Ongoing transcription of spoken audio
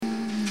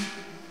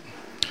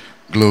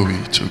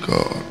Glory to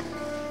God.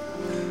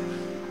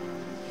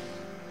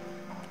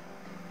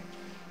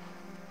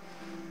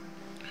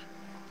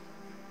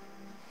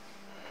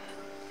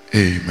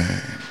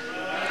 Amen.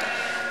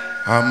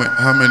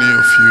 How many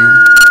of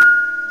you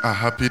are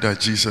happy that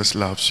Jesus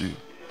loves you?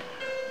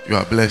 You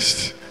are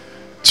blessed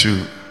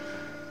to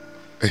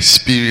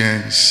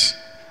experience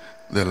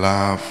the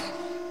love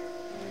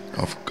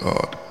of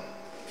God.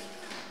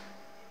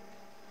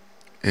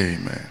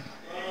 Amen.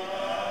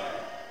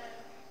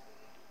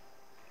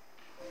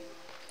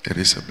 It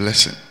is a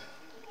blessing.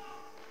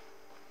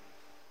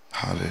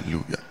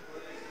 Hallelujah.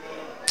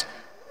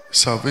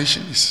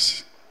 Salvation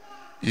is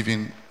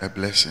even a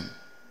blessing.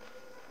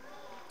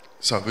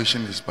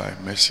 Salvation is by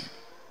mercy.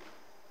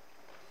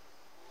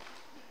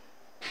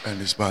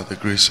 And it's by the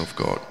grace of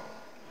God.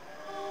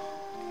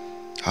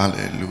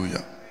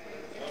 Hallelujah.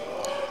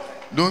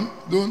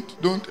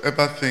 Don't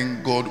ever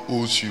think God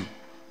owes you.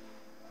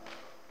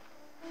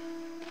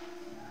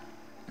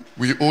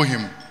 We owe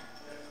him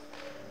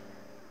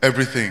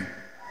everything,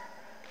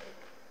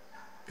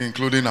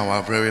 including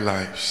our very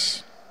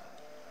lives.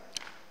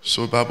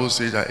 So the Bible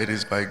says that it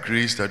is by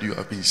grace that you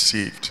have been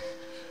saved,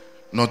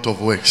 not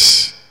of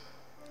works,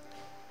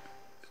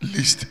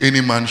 lest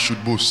any man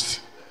should boast.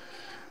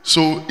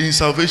 So in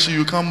salvation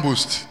you can't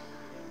boast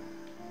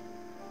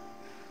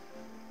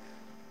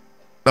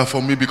that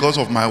for me, because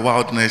of my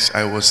wildness,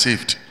 I was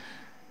saved.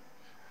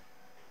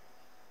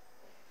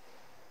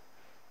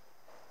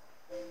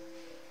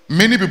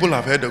 Many people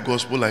have heard the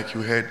gospel like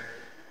you heard,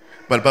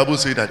 but the Bible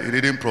says that it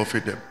didn't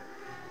profit them.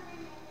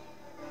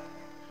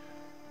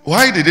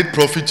 Why did it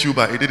profit you,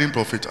 but it didn't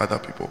profit other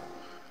people?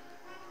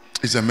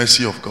 It's a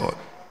mercy of God.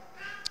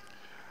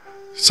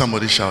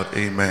 Somebody shout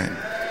amen.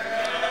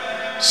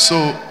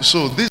 So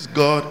this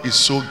God is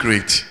so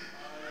great.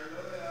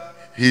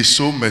 He's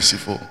so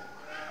merciful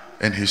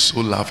and he's so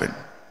loving.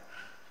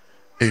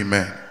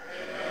 Amen.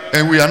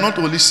 And we are not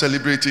only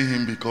celebrating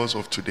him because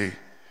of today.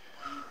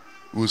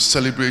 We'll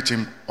celebrate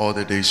him all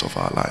the days of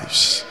our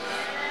lives.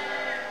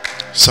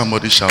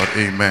 Somebody shout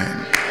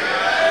amen.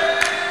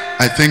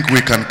 I think we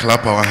can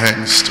clap our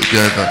hands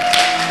together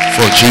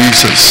for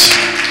Jesus.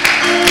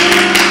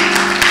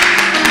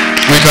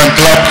 We can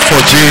clap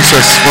for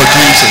Jesus, for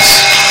Jesus.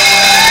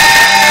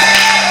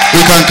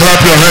 We can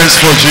clap your hands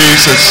for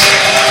Jesus.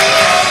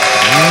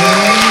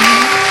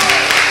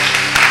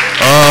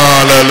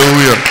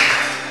 Hallelujah.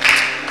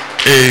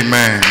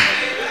 Amen.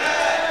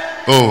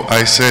 Oh,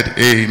 I said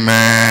amen.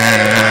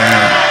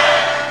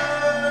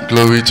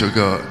 Glory to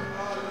God.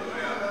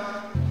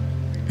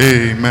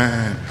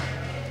 Amen.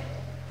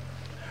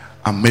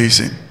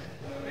 Amazing.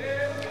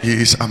 He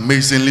is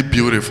amazingly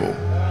beautiful.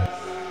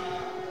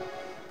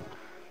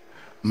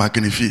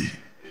 Magnifique.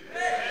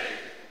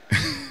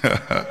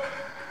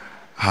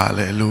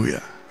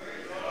 Hallelujah.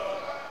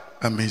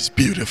 I mean, it's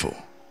beautiful.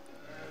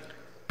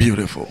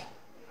 Beautiful.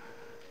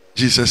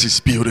 Jesus is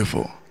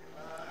beautiful.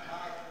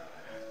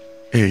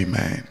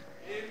 Amen.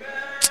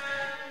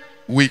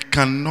 We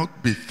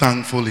cannot be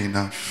thankful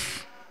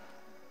enough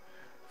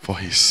for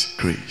his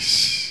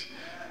grace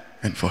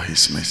and for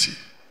his mercy.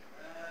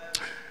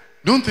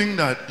 Don't think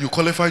that you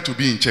qualify to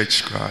be in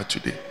church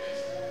today.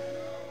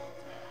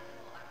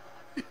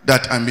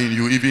 That, I mean,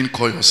 you even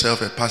call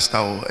yourself a pastor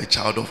or a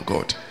child of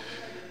God.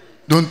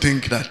 Don't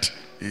think that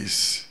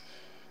is,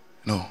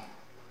 no.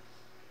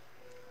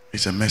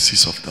 It's the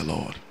mercies of the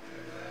Lord.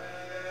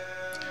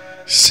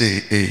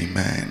 Say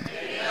amen.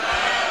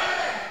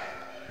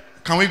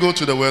 Can we go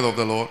to the word of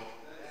the Lord?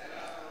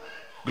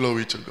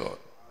 Glory to God.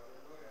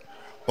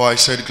 Oh, I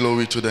said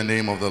glory to the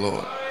name of the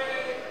Lord.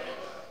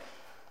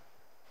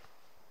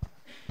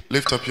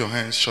 Lift up your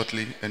hands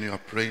shortly and you are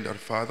praying that,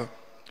 Father,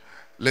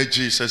 let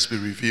Jesus be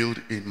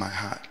revealed in my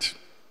heart.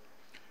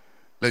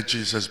 Let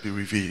Jesus be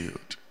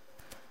revealed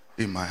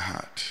in my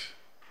heart.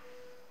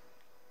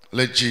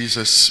 Let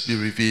Jesus be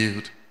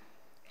revealed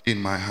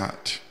in my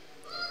heart.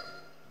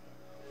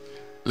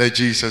 Let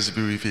Jesus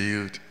be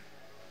revealed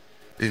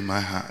in my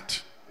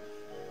heart.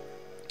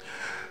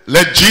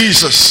 Let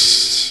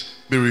Jesus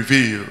be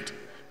revealed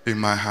in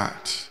my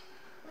heart.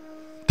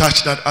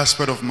 Touch that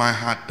aspect of my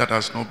heart that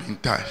has not been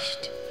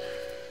touched.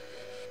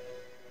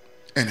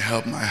 And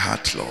help my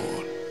heart,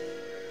 Lord.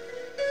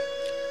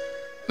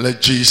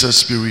 Let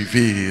Jesus be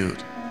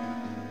revealed.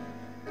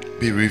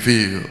 Be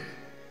revealed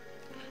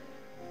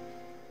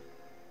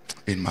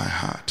in my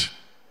heart.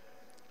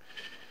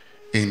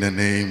 In the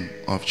name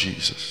of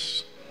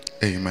Jesus.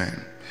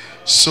 Amen.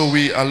 So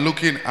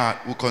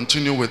we'll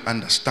continue with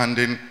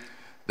understanding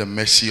the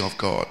mercy of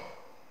God.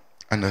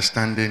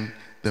 Understanding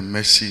the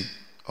mercy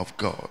of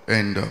God.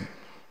 And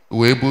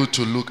we're able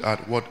to look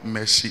at what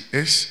mercy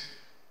is.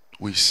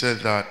 We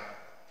said that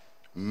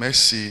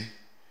mercy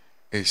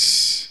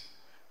is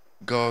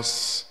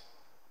God's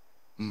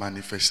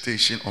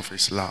manifestation of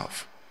his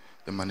love.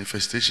 The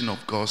manifestation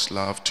of God's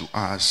love to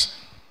us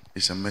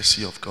is a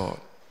mercy of God.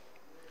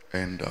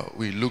 And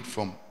we looked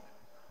from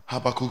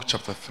Habakkuk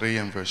chapter 3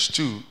 and verse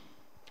 2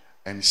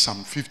 and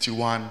Psalm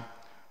 51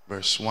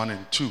 verse 1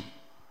 and 2.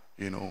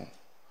 You know,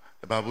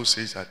 the Bible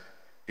says that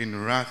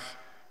in wrath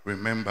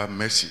remember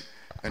mercy.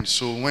 And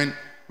so when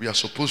we are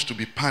supposed to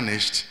be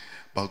punished,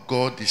 but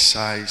God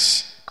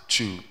decides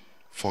to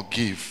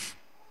forgive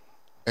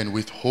and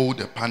withhold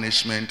the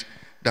punishment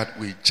that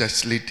we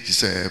justly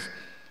deserve,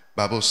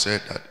 Bible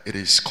said that it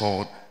is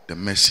called the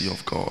mercy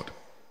of God.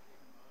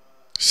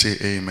 Say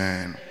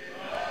amen.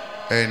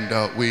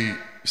 And we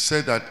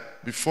said that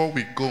before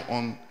we go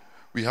on,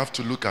 we have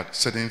to look at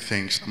certain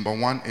things. Number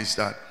one is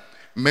that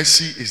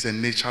mercy is the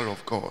nature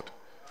of God.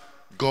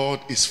 God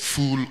is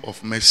full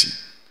of mercy.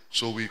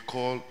 So we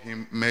call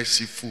him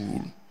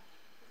merciful,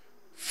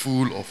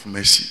 full of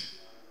mercy.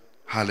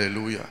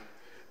 Hallelujah.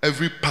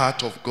 Every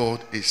part of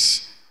God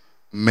is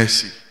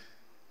mercy.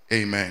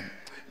 Amen.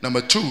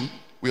 Number two,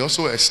 we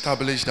also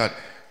established that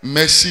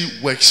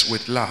mercy works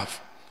with love.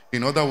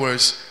 In other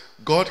words,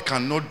 God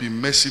cannot be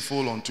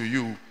merciful unto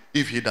you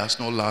if he does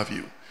not love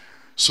you.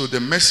 So the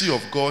mercy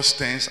of God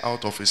stands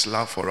out of his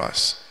love for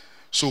us.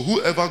 So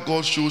whoever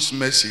God shows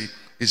mercy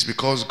is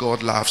because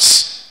God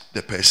loves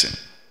the person.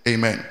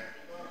 Amen.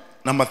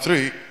 Number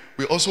three,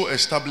 we also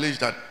established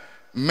that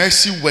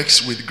mercy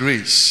works with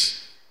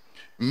grace.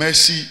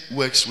 Mercy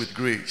works with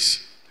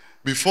grace.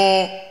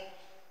 Before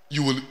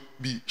you will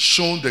be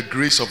shown the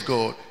grace of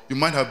God, you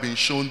might have been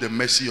shown the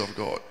mercy of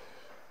God.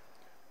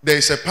 There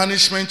is a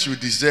punishment you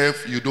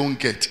deserve, you don't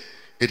get.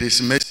 It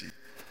is mercy.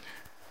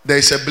 There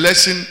is a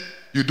blessing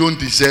you don't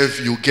deserve,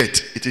 you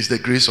get. It is the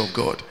grace of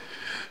God.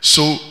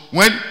 So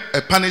when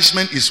a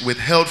punishment is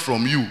withheld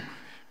from you,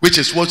 which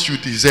is what you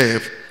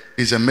deserve,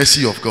 is a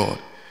mercy of God.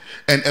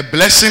 And a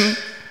blessing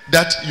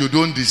that you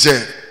don't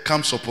deserve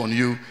comes upon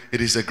you,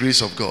 it is the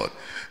grace of God.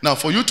 Now,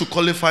 for you to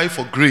qualify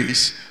for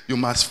grace, you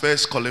must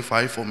first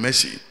qualify for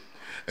mercy.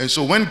 And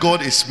so when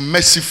God is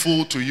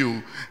merciful to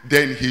you,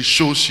 then he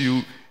shows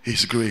you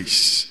his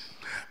grace.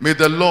 May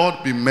the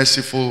Lord be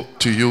merciful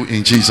to you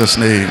in Jesus'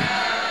 name.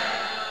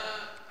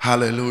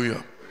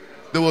 Hallelujah.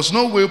 There was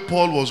no way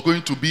Paul was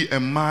going to be a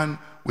man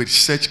with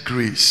such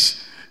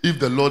grace if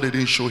the Lord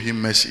didn't show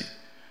him mercy.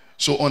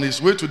 So on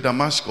his way to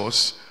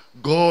Damascus,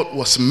 God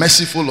was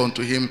merciful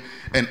unto him,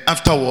 and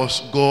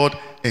afterwards God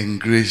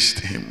engraced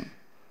him.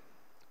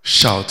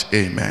 Shout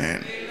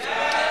amen.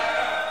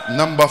 Amen.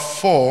 Number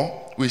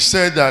 4, we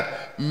said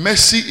that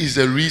mercy is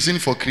the reason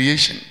for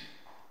creation.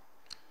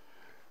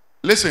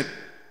 Listen,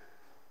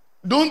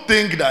 don't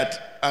think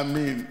that,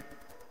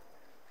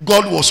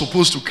 God was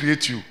supposed to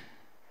create you,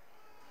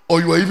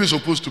 or you were even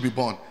supposed to be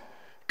born.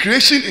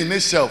 Creation in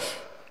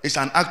itself is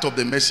an act of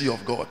the mercy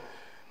of God,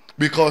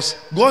 because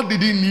God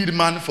didn't need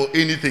man for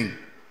anything.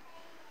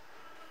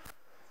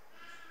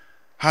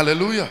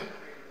 Hallelujah.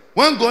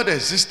 When God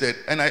existed,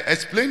 and I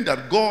explained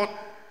that God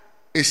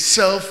is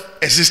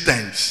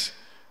self-existence.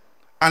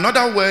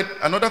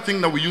 Another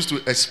thing that we use to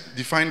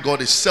define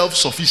God is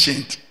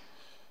self-sufficient.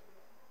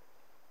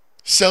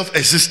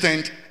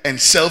 Self-existent and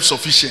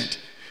self-sufficient.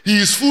 He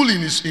is full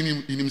in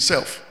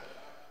himself.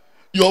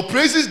 Your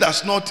praises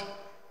does not,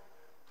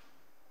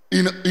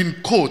 in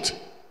quote,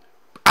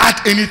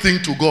 add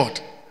anything to God.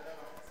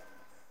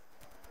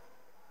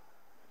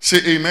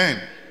 Say amen.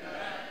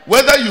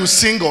 Whether you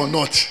sing or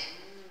not,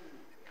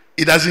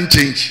 it doesn't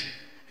change.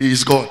 He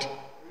is God.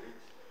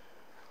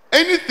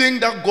 Anything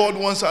that God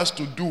wants us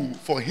to do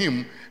for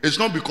him is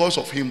not because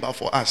of him, but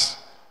for us.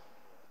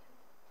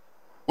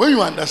 When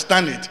you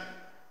understand it,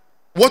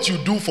 what you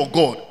do for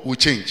God will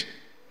change.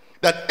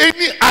 That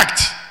any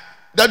act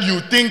that you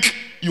think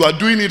you are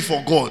doing it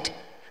for God,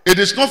 it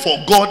is not for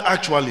God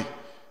actually.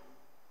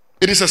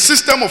 It is a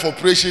system of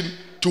operation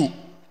to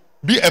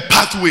be a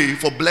pathway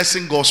for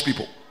blessing God's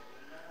people.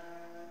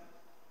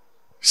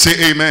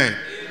 Say amen.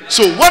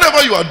 So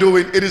whatever you are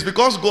doing, it is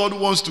because God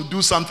wants to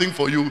do something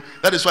for you.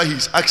 That is why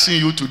he's asking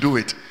you to do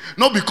it.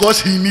 Not because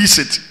he needs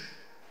it.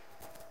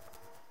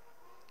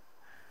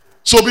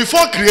 So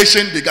before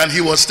creation began,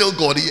 he was still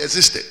God. He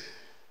existed.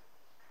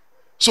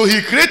 So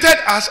he created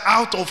us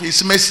out of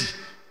his mercy,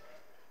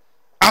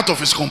 out of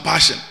his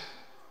compassion,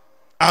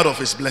 out of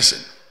his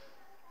blessing.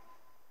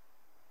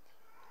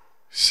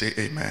 Say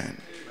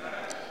amen.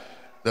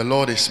 The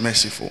Lord is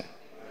merciful.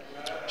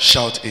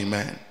 Shout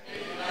amen.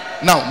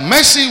 Now,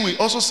 mercy, we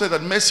also said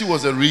that mercy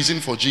was the reason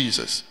for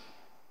Jesus.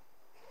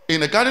 In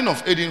the Garden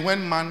of Eden,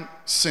 when man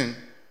sinned,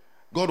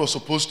 God was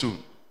supposed to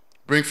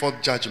bring forth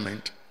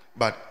judgment.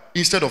 But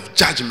instead of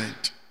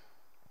judgment,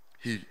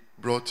 he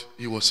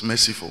was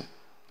merciful.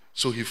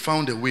 So he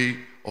found a way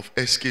of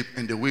escape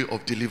and the way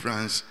of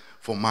deliverance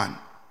for man.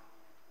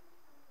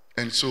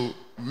 And so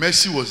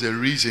mercy was the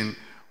reason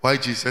why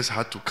Jesus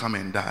had to come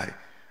and die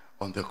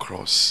on the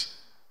cross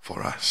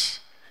for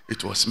us.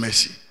 It was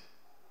mercy.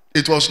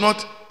 It was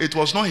not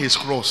his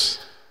cross.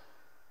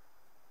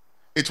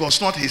 It was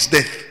not his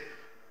death.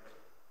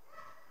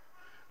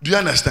 Do you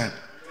understand?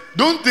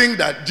 Don't think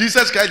that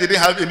Jesus Christ didn't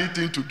have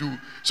anything to do,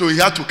 so he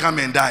had to come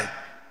and die.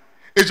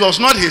 It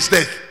was not his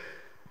death.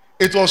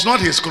 It was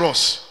not his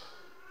cross.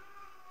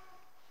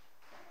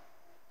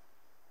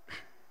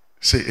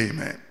 Say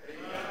amen.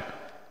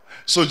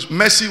 So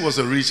mercy was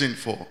the reason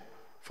for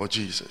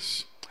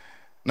Jesus.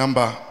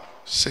 Number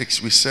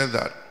 6, we said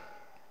that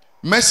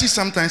Mercy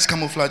sometimes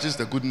camouflages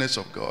the goodness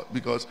of God,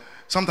 because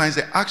sometimes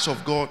the acts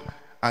of God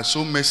are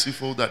so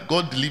merciful that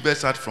God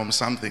delivers us from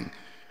something,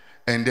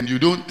 and then you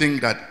don't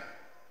think that,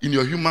 in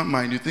your human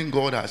mind, you think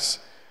God has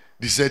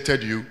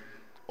deserted you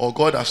or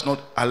God has not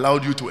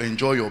allowed you to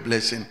enjoy your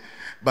blessing.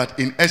 But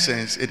in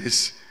essence, it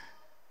is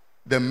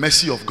the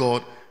mercy of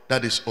God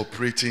that is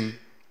operating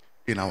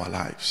in our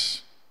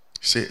lives.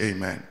 Say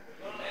amen.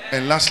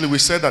 And lastly, we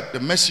said that the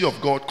mercy of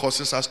God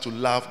causes us to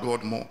love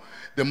God more.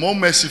 The more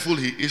merciful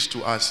he is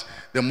to us,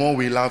 the more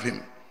we love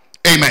him.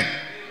 Amen.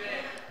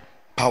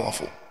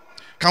 Powerful.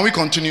 Can we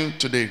continue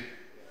today?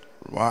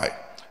 Right.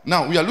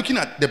 Now, we are looking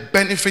at the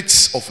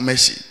benefits of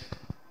mercy.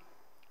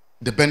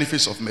 The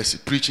benefits of mercy.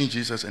 Preaching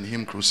Jesus and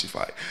him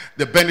crucified.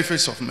 The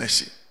benefits of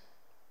mercy.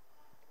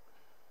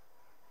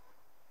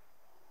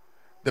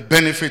 The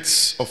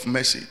benefits of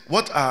mercy.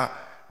 What are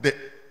the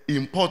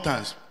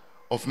importance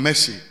of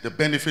mercy? The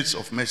benefits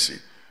of mercy.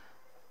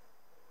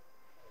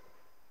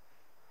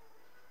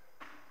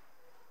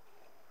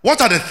 What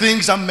are the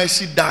things that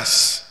mercy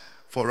does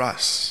for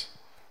us?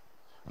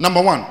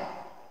 Number one,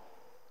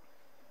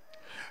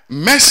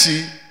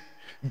 mercy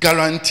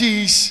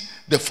guarantees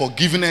the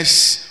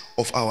forgiveness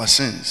of our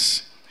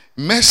sins.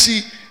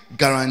 Mercy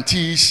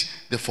guarantees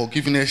the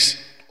forgiveness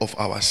of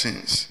our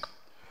sins.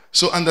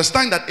 So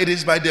understand that it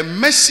is by the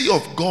mercy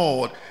of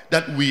God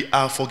that we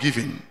are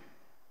forgiven.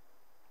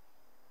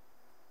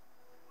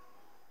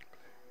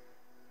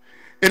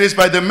 It is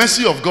by the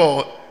mercy of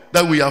God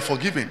that we are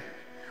forgiven.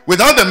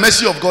 Without the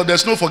mercy of God,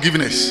 there's no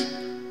forgiveness.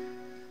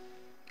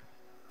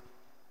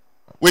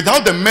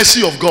 Without the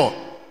mercy of God,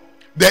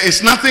 there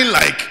is nothing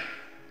like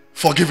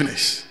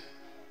forgiveness.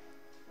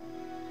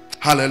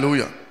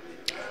 Hallelujah.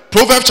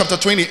 Proverbs chapter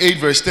 28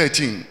 verse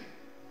 13.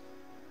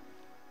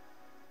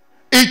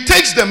 It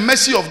takes the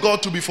mercy of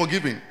God to be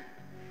forgiven.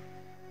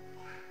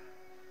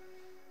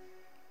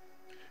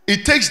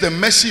 It takes the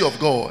mercy of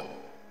God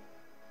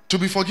to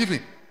be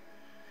forgiven.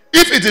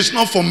 If it is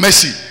not for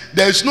mercy,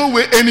 there is no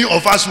way any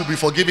of us will be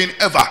forgiven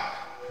ever.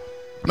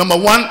 Number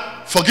one,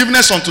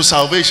 forgiveness unto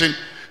salvation,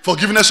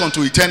 forgiveness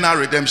unto eternal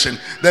redemption.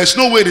 There is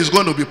no way it is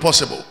going to be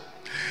possible.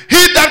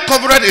 He that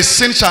covereth his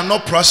sin shall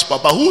not prosper,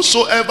 but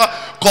whosoever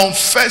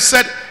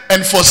confesseth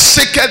and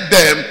forsaketh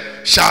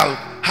them shall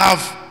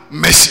have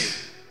mercy.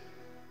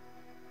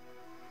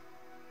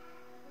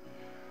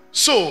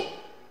 So,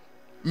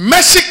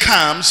 mercy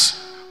comes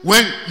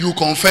when you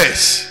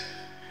confess.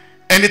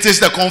 And it is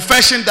the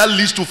confession that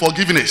leads to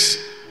forgiveness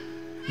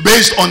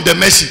based on the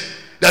mercy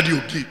that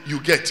you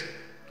get.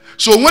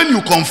 So when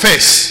you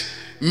confess,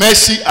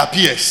 mercy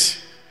appears.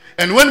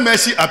 And when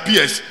mercy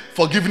appears,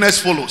 forgiveness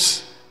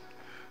follows.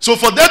 So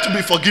for there to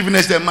be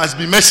forgiveness, there must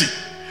be mercy.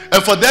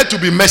 And for there to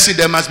be mercy,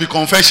 there must be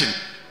confession.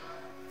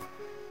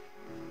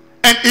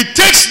 And it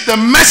takes the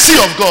mercy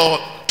of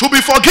God to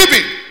be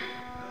forgiven.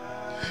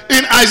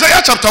 In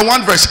Isaiah chapter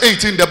 1 verse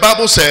 18, the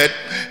Bible said,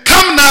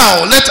 "Come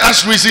now, let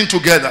us reason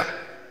together.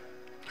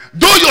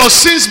 Though your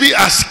sins be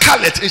as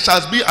scarlet, it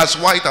shall be as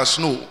white as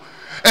snow.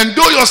 And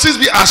though your sins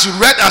be as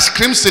red as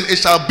crimson, it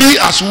shall be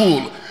as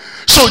wool."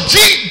 So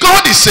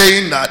God is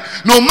saying that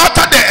no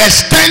matter the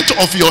extent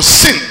of your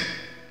sin,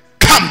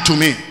 come to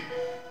me.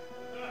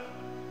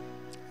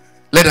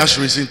 Let us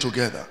reason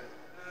together.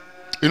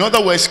 In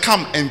other words,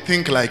 come and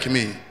think like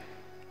me.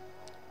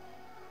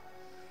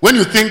 When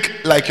you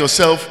think like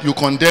yourself, you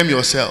condemn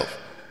yourself.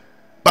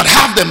 But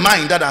have the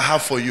mind that I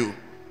have for you.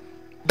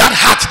 That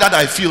heart that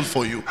I feel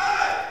for you.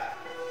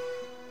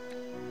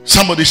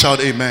 Somebody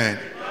shout amen.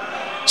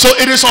 So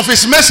it is of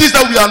his mercies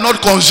that we are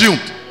not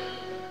consumed.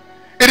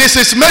 It is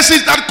his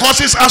mercies that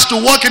causes us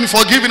to walk in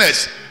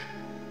forgiveness.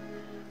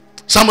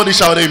 Somebody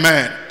shout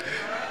amen.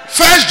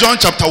 1 John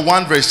chapter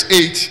 1 verse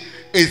 8.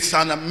 It's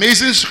an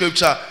amazing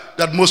scripture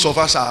that most of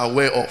us are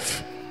aware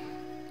of.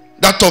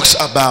 That talks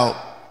about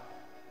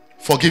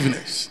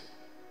forgiveness.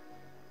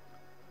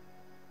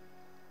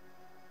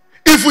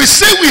 If we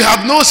say we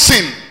have no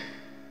sin,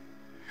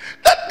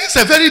 that is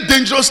a very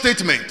dangerous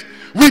statement.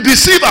 We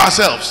deceive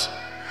ourselves.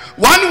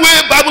 One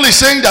way Bible is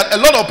saying that a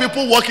lot of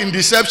people walk in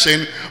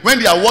deception when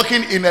they are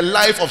walking in a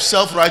life of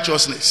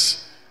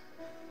self-righteousness.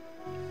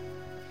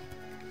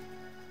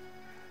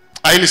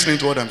 Are you listening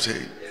to what I'm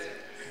saying?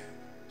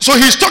 So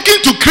he's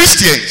talking to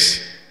Christians.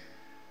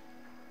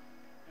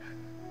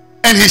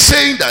 And he's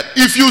saying that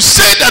if you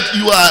say that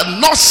you are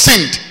not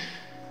sinned,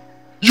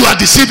 you are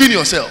deceiving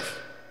yourself.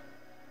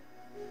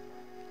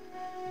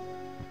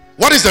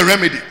 What is the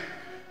remedy?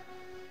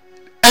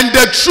 And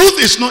the truth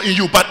is not in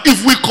you. But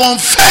if we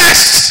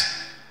confess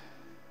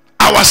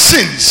our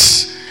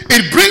sins,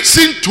 it brings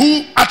in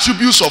two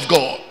attributes of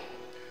God.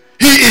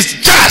 He is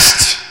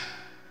just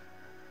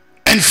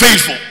and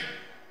faithful.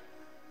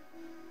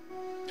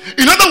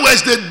 In other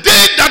words, the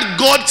day that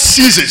God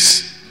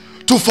ceases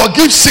to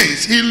forgive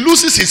sins, he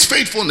loses his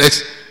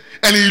faithfulness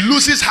and he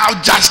loses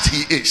how just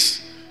he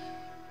is.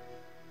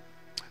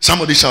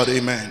 Somebody shout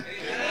amen.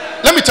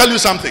 Let me tell you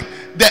something.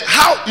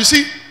 You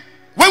see,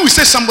 when we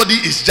say somebody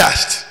is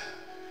just,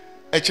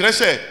 what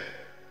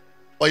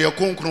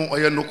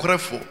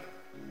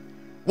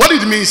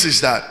it means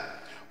is that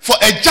for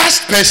a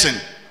just person,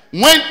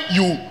 when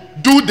you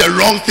do the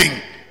wrong thing,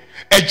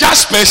 a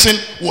just person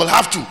will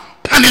have to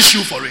punish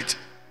you for it.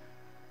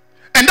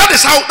 And that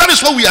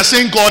is what we are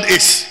saying God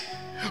is.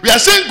 We are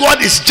saying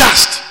God is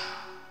just.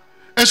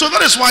 And so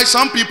that is why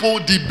some people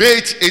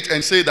debate it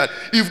and say that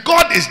if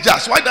God is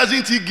just, why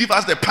doesn't he give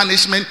us the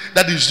punishment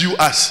that is due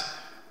us?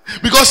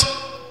 Because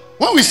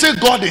when we say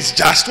God is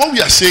just, what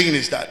we are saying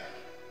is that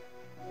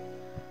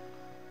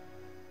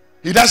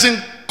he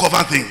doesn't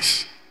cover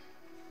things.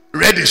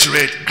 Red is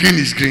red, green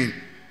is green.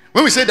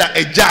 When we say that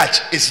a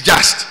judge is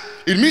just,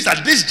 it means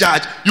that this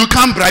judge, you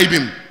can't bribe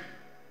him.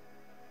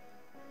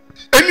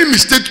 Any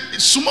mistake,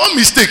 small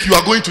mistake, you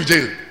are going to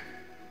jail.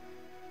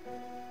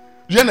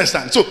 You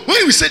understand? So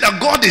when we say that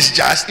God is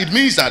just, it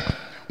means that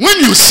when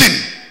you sin,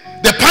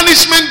 the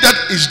punishment that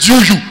is due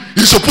you,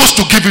 he's supposed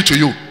to give it to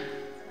you.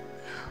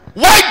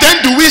 Why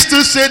then do we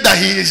still say that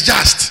he is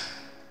just?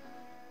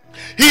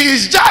 He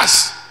is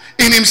just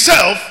in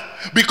himself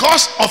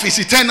because of his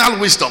eternal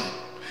wisdom.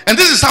 And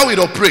this is how it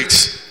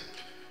operates.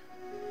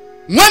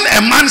 When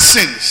a man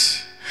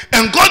sins,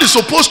 and God is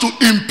supposed to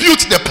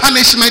impute the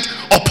punishment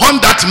upon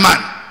that man,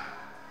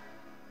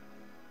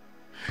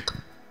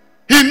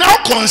 he now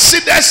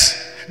considers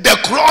the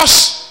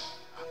cross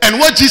and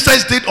what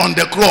Jesus did on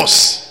the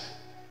cross,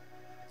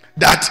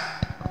 that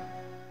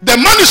the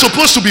man is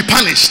supposed to be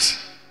punished,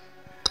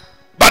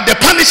 but the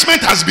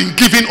punishment has been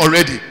given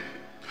already.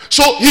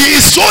 So he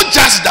is so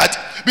just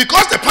that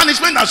because the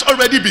punishment has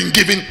already been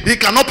given, he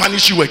cannot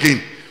punish you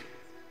again.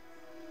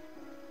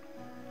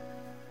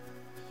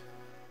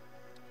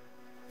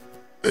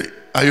 Hey,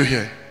 are you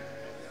here?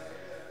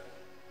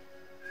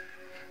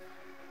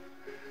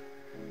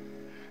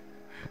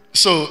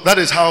 So that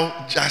is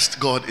how just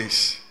God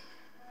is.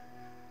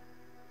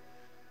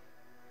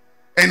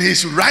 And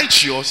he's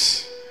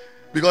righteous,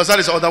 because that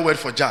is the other word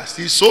for just.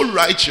 He's so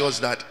righteous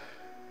that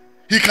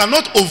he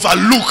cannot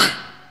overlook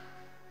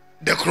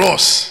the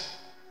cross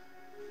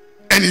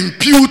and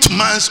impute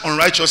man's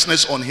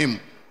unrighteousness on him.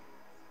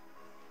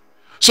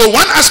 So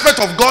one aspect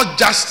of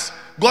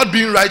God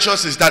being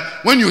righteous is that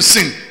when you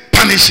sin,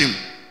 punish him.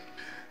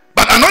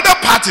 But another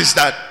part is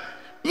that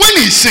when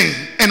he sins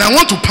and I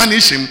want to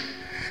punish him,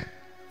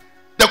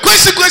 the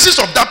consequences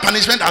of that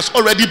punishment has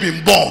already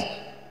been borne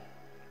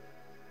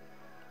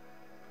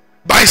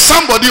by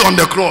somebody on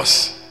the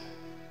cross.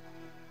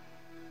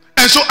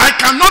 And so I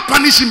cannot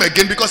punish him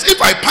again, because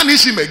if I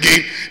punish him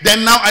again,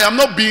 then now I am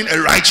not being a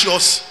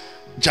righteous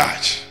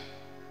judge.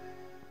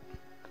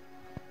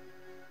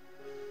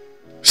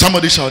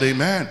 Somebody shout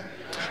amen.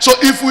 So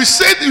if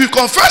we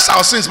confess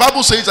our sins, the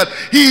Bible says that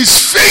he is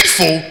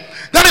faithful.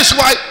 That is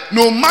why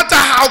no matter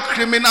how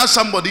criminal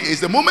somebody is,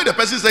 the moment the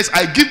person says,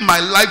 I give my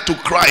life to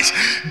Christ,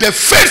 the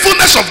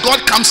faithfulness of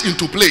God comes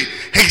into play.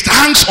 It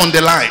hangs on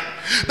the line.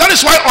 That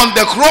is why on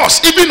the cross,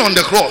 even on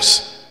the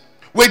cross,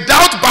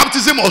 without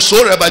baptism or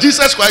soever,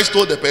 Jesus Christ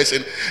told the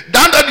person,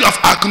 now that you have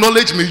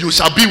acknowledged me, you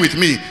shall be with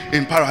me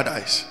in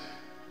paradise.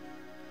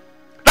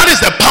 That is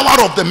the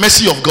power of the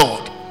mercy of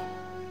God.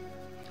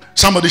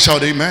 Somebody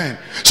shout amen.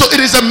 So it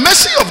is the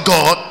mercy of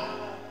God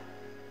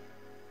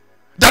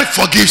that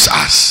forgives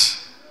us.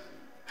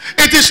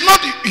 It is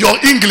not your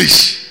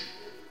English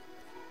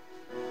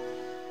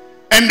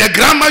and the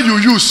grammar you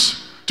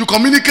use to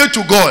communicate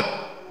to God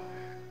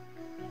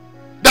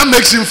that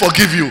makes him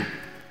forgive you.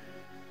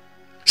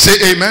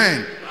 Say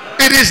amen.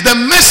 It is the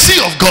mercy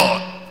of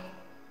God.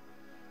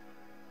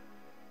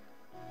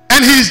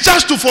 And he is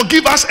just to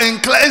forgive us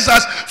and cleanse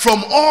us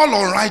from all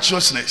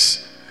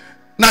unrighteousness.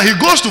 Now he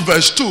goes to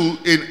verse 2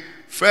 in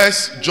 1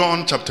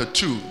 John chapter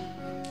 2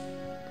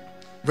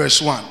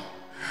 verse 1.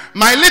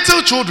 My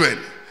little children,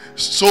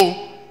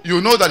 so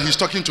you know that he's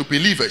talking to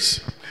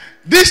believers.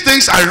 These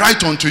things I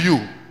write unto you,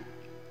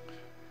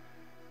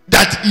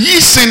 that ye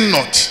sin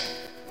not.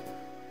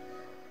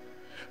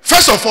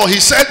 First of all, he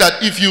said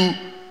that if you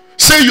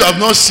say you have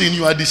not sinned,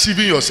 you are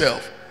deceiving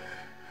yourself.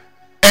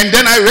 And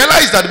then I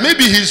realized that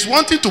maybe he's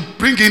wanting to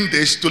bring in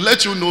this to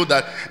let you know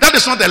that that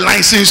is not a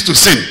license to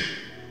sin.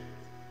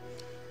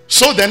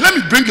 So then let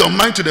me bring your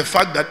mind to the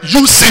fact that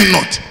you sin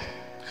not.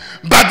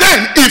 But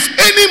then if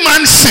any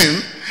man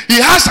sin, he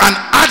has an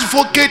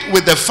advocate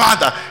with the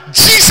Father,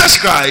 Jesus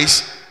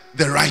Christ,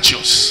 the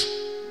righteous.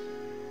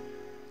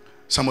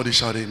 Somebody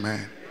shout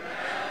amen.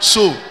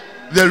 So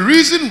the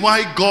reason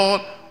why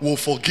God will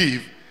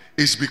forgive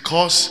is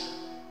because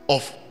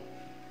of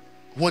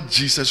what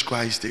Jesus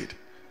Christ did.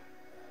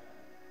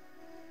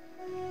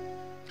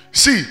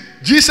 See,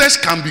 Jesus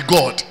can be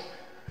God,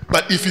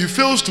 but if he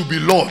fails to be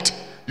Lord,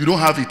 you don't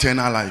have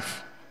eternal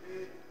life.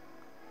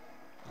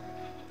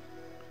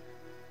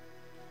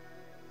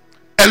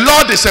 A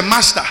Lord is a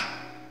master.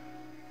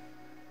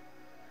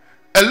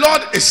 A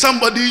Lord is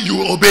somebody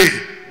you obey.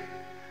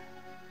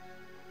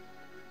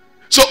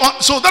 So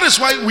that is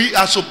why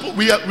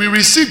we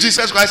receive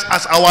Jesus Christ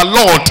as our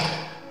Lord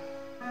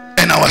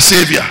and our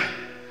Savior.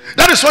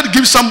 That is what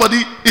gives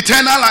somebody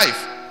eternal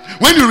life.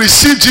 When you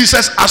receive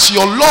Jesus as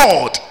your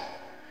Lord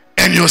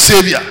and your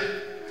Savior,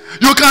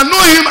 you can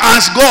know him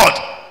as God,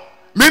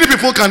 Many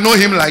people can know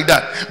him like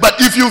that. But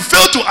if you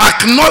fail to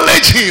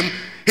acknowledge him,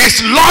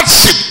 his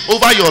lordship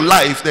over your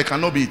life, there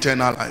cannot be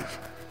eternal life.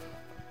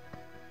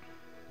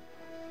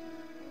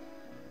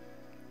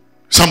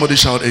 Somebody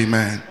shout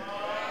amen.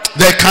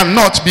 There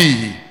cannot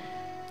be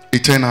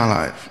eternal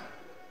life.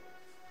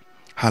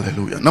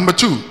 Hallelujah. Number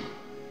 2.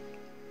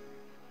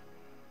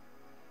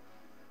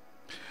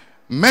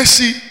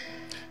 Mercy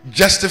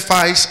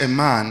justifies a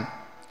man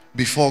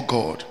before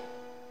God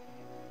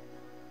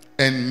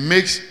and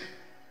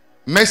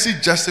mercy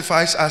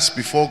justifies us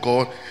before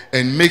God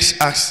and makes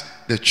us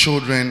the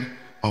children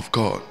of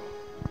God.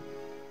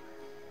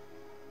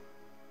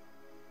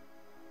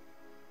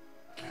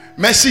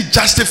 Mercy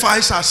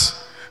justifies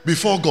us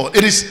before God.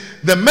 It is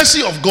the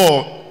mercy of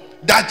God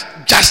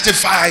that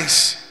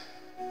justifies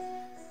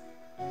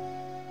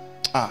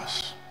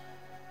us.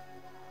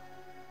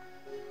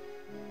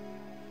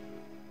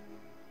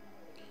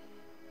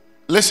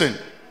 Listen,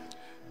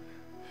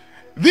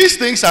 these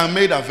things are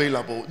made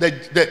available.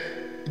 The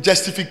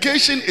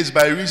justification is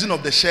by reason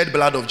of the shed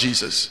blood of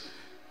Jesus.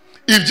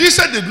 If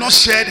Jesus did not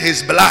shed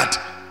his blood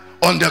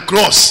on the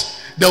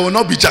cross, there will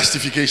not be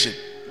justification.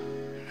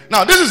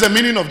 Now, this is the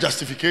meaning of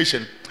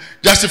justification.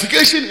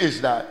 Justification is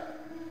that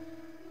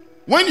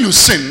when you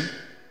sin,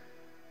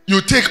 you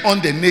take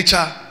on the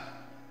nature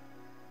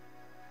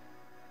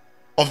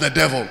of the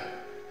devil.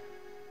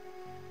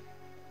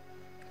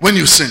 When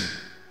you sin,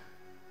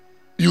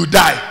 you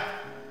die.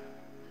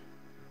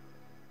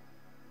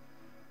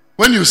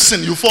 When you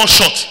sin, you fall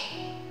short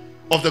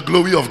of the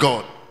glory of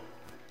God.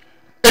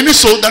 Any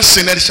soul that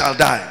sinneth shall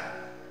die.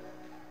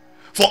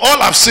 For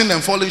all have sinned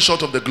and fallen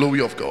short of the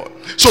glory of God.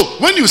 So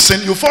when you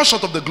sin, you fall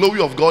short of the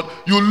glory of God.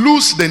 You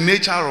lose the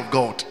nature of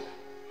God.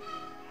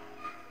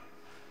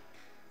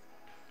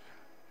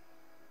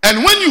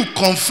 And when you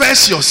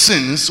confess your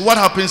sins, what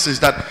happens is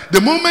that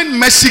the moment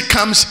mercy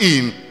comes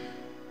in,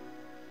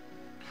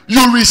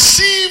 you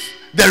receive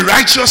the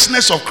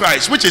righteousness of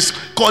Christ, which is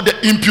called the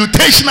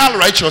imputational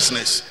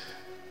righteousness.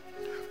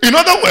 In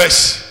other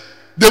words,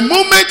 the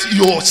moment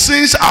your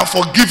sins are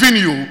forgiven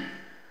you,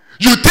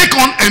 you take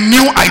on a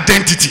new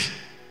identity.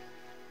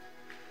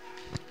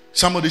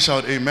 Somebody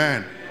shout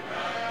amen.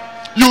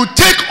 You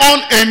take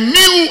on a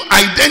new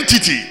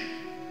identity.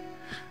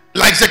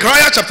 Like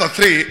Zechariah chapter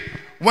 3,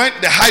 when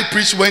the high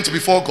priest went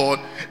before God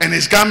and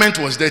his garment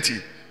was dirty.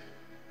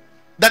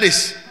 That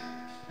is,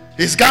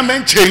 his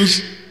garment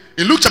changed.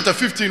 In Luke chapter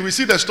 15, we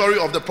see the story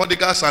of the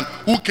prodigal son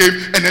who came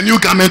and a new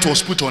garment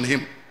was put on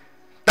him.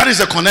 That is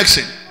a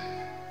connection.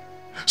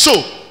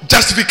 So,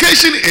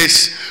 justification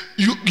is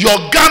your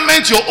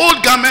garment, your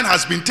old garment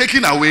has been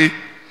taken away,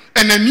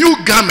 and a new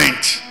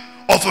garment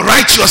of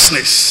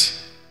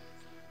righteousness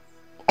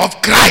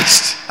of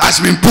Christ has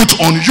been put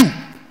on you.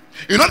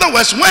 In other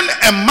words, when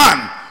a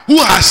man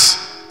who has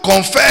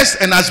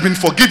confessed and has been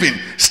forgiven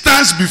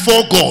stands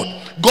before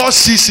God, God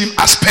sees him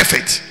as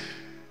perfect.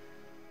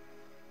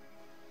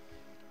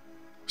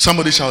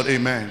 Somebody shout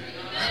amen.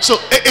 So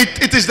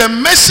it is the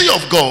mercy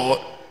of God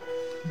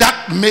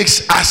that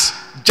makes us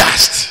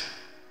just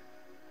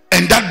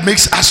and that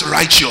makes us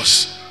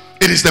righteous.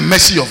 It is the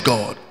mercy of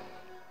God.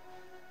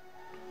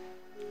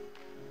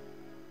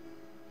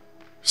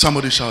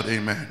 Somebody shout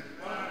amen.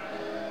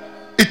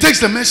 It takes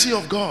the mercy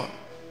of God.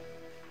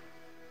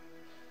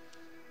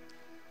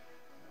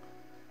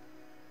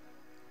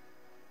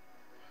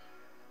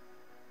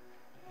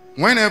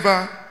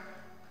 Whenever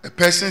a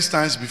person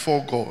stands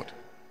before God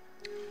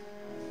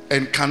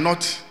and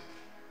cannot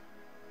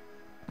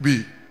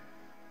be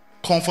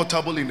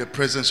comfortable in the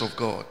presence of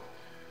God,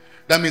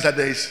 that means that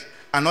there is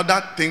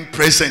another thing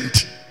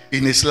present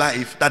in his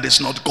life that is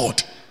not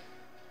God.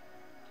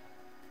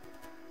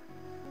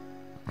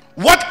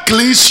 What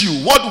cleans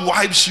you, what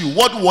wipes you,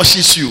 what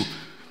washes you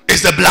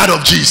is the blood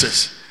of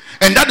Jesus.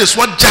 And that is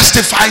what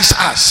justifies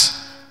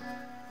us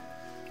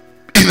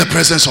in the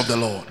presence of the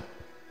Lord.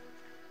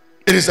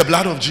 It is the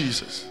blood of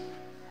Jesus.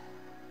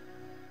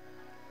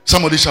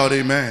 Somebody shout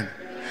amen.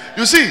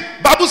 You see,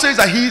 Bible says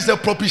that he is the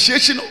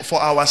propitiation for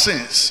our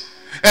sins.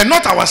 And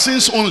not our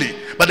sins only,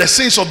 but the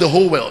sins of the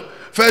whole world.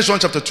 1 John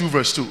chapter 2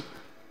 verse 2.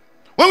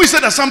 When we say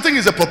that something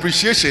is a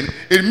propitiation,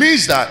 it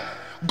means that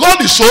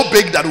God is so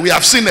big that we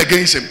have sinned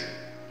against him.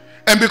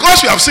 And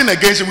because we have sinned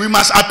against him, we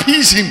must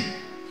appease him.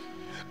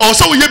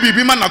 Also, so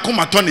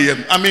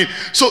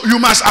you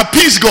must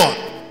appease God.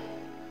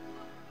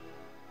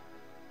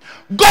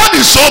 God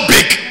is so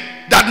big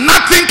that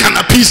nothing can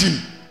appease him.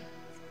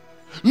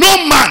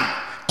 No man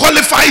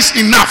qualifies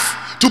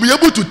enough to be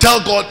able to tell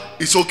God,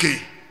 it's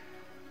okay,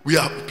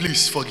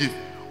 please forgive,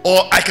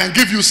 or I can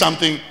give you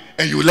something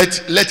and you let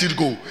it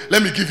go.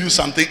 Let me give you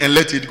something and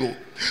let it go.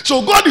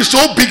 So God is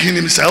so big in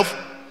himself,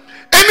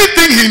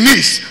 anything he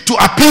needs to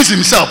appease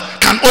himself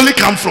can only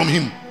come from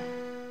him.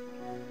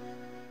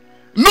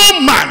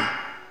 No man,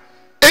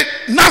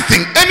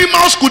 nothing,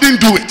 animals couldn't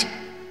do it.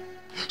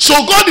 So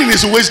God in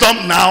his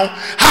wisdom now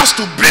has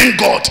to bring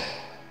God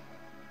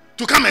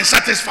to come and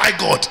satisfy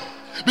God,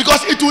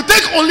 because it will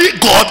take only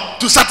God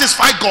to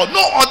satisfy God.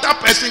 No other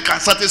person can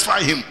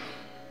satisfy him.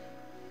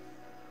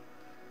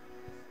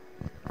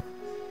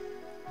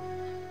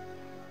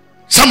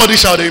 Somebody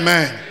shout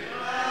amen.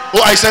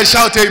 Oh, I said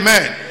shout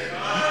amen.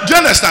 Do you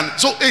understand?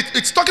 So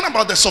it's talking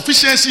about the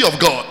sufficiency of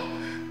God.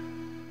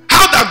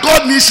 How that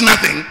God needs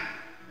nothing,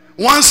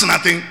 wants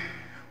nothing,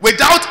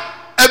 without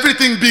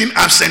everything being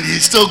absent, he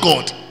is still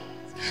God.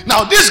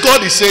 Now this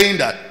God is saying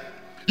that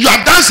you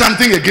have done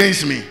something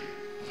against me,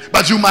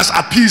 but you must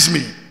appease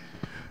me.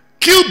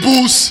 Kill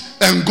bulls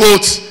and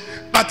goats,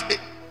 but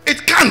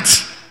it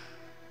can't.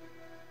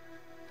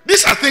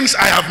 These are things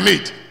I have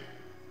made.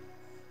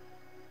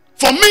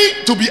 For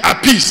me to be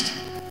appeased,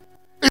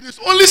 it is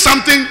only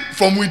something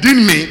from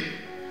within me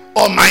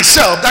or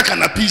myself that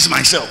can appease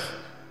myself.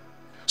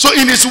 So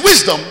in his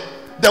wisdom,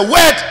 the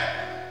word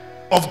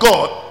of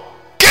God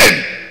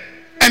came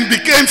and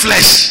became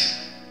flesh.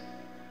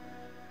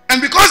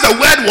 And because the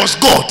word was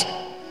God,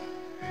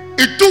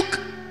 it took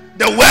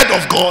the word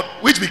of God,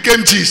 which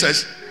became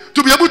Jesus,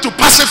 to be able to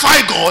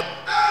pacify God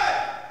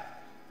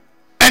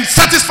and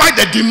satisfy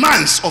the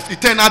demands of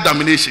eternal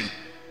damnation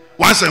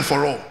once and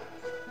for all.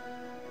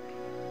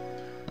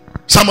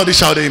 Somebody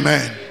shout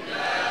amen.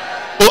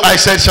 Oh, I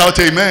said shout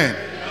amen.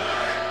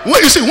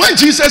 Well, you see, when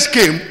Jesus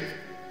came,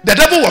 the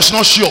devil was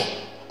not sure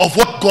of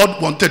what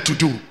God wanted to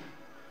do.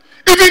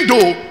 Even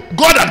though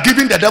God had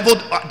given the devil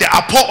the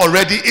apple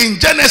already in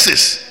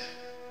Genesis.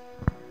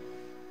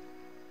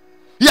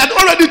 He had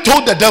already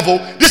told the devil,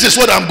 this is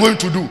what I'm going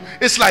to do.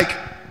 It's like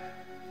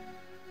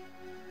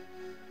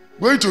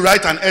going to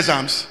write an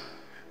exams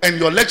and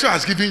your lecturer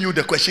has given you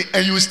the question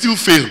and you still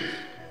fail.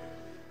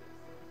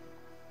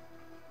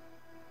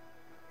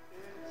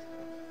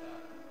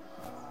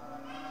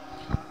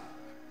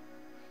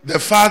 The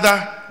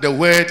Father, the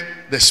Word,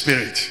 the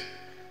Spirit.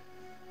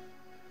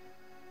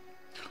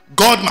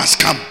 God must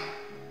come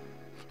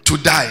to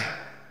die,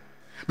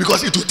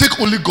 because it will take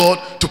only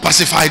God to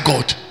pacify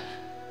God.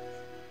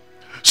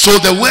 So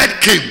the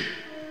Word came,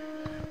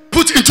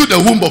 put into the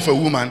womb of a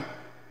woman,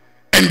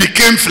 and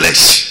became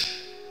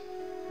flesh.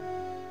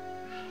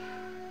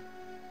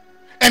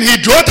 And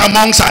he dwelt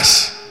amongst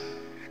us,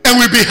 and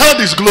we beheld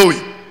his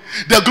glory.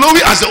 The glory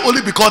as the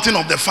only begotten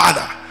of the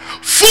Father,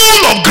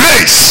 full of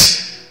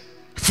grace,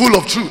 full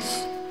of truth.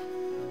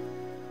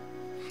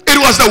 It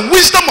was the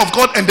wisdom of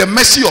God and the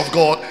mercy of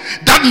God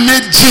that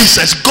made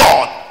Jesus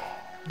God.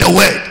 The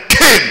word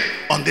came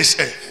on this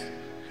earth.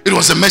 It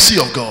was the mercy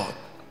of God.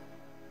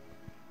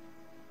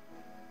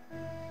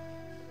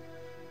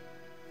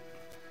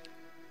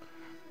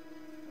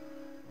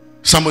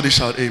 Somebody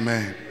shout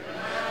amen.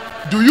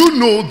 Do you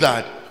know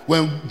that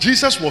when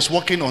Jesus was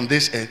walking on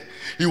this earth,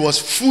 he was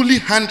fully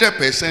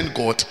 100%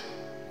 God,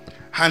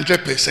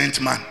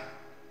 100% man?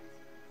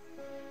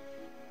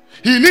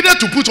 He needed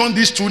to put on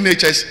these two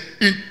natures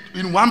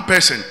in one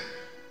person.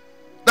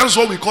 That's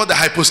what we call the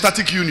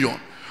hypostatic union.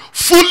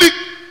 Fully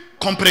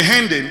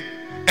comprehending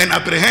and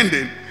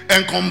apprehending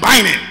and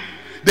combining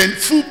the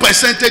full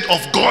percentage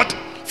of God,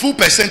 full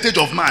percentage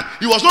of man.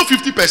 He was not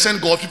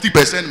 50% God,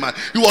 50% man.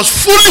 He was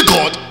fully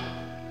God.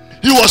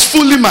 He was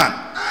fully man.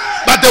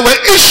 But there were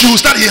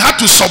issues that he had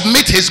to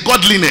submit his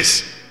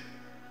godliness.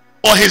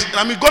 Or his,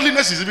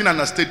 godliness is even an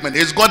understatement.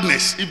 His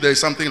godness, if there is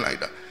something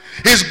like that.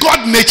 His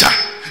God nature.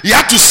 He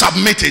had to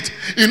submit it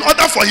in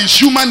order for his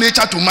human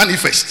nature to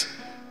manifest.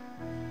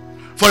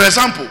 For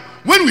example,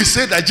 when we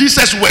say that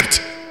Jesus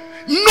wept,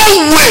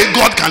 no way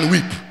God can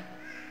weep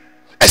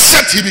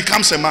except he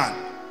becomes a man.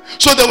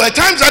 So there were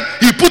times that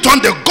he put on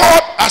the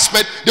God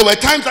aspect. There were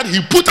times that he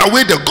put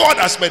away the God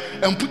aspect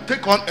and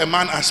take on a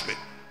man aspect.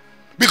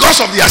 Because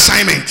of the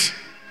assignment.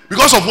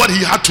 Because of what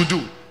he had to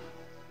do.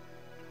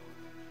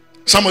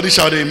 Somebody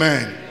shout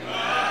amen.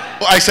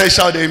 Oh, I say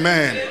shout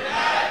amen.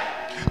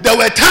 There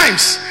were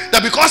times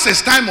that because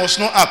his time was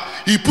not up,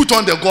 he put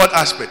on the God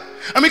aspect.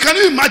 Can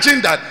you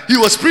imagine that he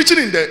was preaching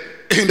in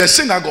the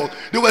synagogue?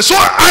 They were so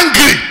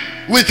angry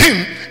with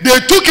him, they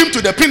took him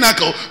to the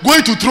pinnacle,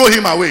 going to throw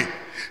him away.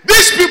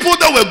 These people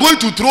that were going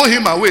to throw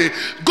him away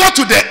got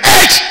to the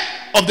edge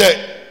of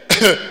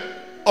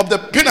the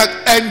pinnacle,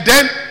 and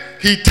then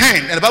he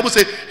turned. And the Bible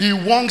said he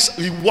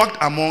walked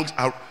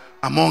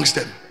amongst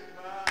them.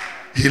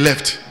 He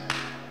left.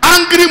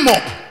 Angry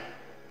mob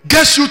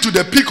gets you to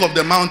the peak of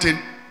the mountain.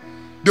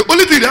 The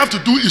only thing they have to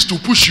do is to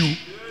push you.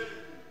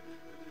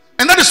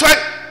 And that is why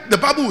the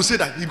Bible will say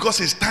that because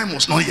his time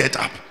was not yet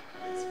up.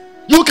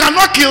 You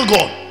cannot kill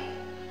God.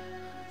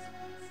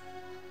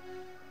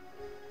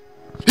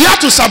 He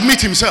had to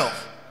submit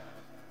himself.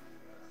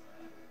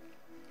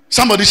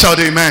 Somebody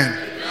shout amen.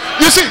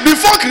 You see,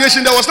 before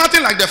creation there was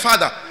nothing like the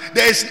Father.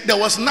 There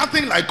was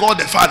nothing like God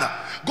the Father.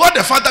 God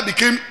the Father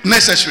became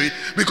necessary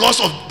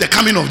because of the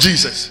coming of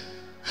Jesus.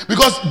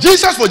 Because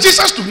for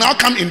Jesus to now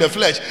come in the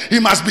flesh, he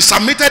must be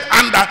submitted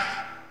under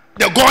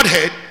the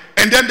Godhead.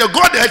 And then the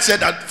Godhead said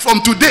that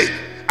from today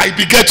I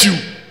beget you.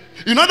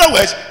 In other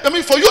words,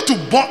 for you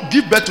to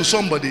give birth to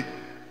somebody,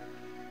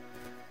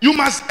 you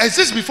must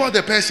exist before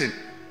the person.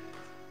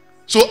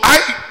 So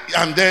I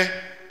am there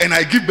and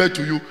I give birth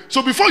to you.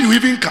 So before you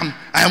even come,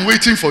 I am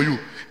waiting for you.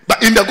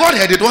 But in the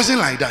Godhead, it wasn't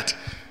like that.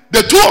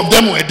 The two of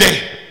them were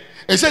there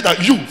and said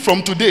that you,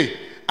 from today,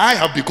 I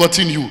have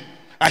begotten you.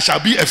 I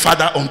shall be a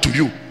father unto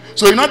you.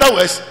 So in other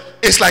words,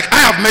 it's like I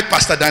have met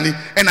Pastor Danny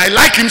and I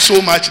like him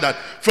so much that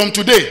from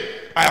today,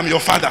 I am your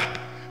father.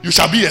 You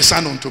shall be a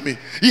son unto me.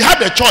 He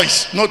had a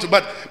choice, not to,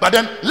 but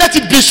then let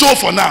it be so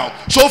for now.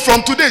 So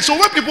from today, so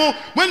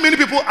when many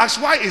people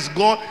ask why is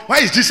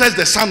Jesus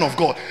the Son of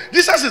God?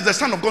 Jesus is the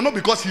Son of God not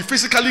because he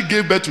physically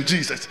gave birth to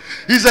Jesus.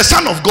 He's the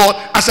Son of God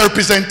as a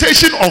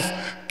representation of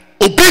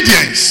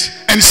obedience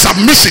and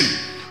submission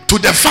to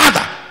the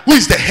Father, who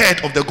is the head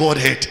of the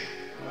Godhead.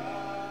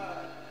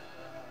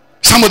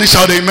 Somebody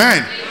shout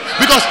amen.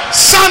 Because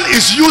son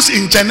is used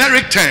in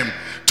generic term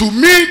to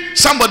mean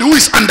somebody who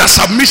is under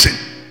submission.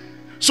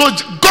 So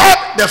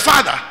God the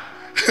Father,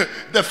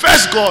 the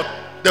first God,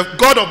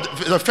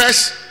 the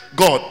first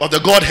God of the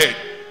Godhead,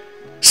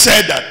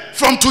 said that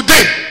from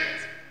today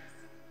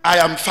I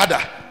am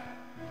Father,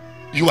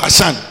 you are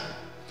Son,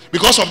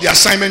 because of the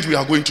assignment we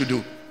are going to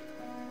do.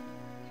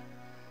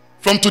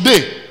 From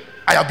today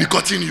I have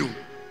begotten you.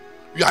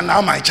 You are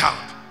now my child.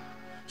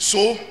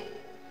 So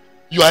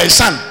you are a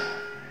son,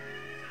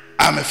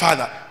 I am a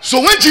father. So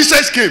when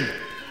Jesus came,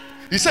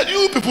 he said,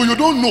 you people, you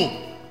don't know.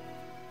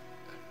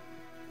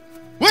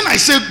 When I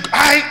say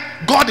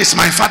God is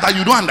my father,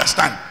 you don't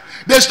understand.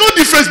 There's no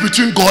difference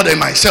between God and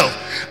myself.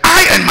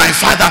 I and my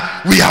father,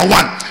 we are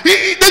one.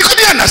 They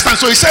couldn't understand.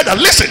 So he said that,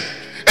 listen,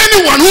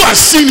 anyone who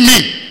has seen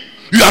me,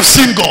 you have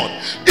seen God.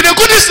 They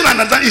couldn't still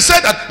understand. He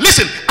said that,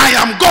 listen, I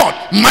am God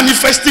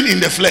manifesting in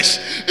the flesh.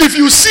 If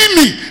you see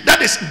me,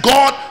 that is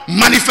God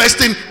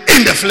manifesting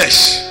in the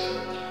flesh.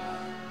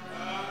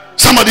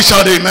 Somebody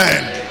shout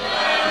amen.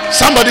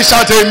 Somebody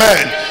shout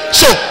amen.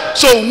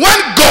 So when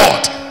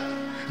God,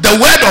 the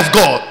word of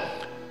God,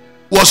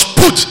 was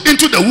put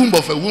into the womb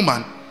of a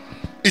woman,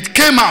 it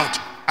came out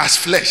as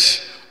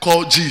flesh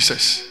called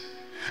Jesus.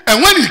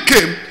 And when he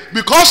came,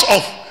 because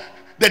of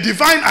the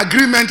divine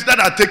agreement that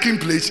had taken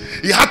place,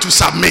 he had to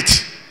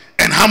submit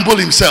and humble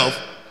himself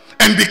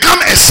and become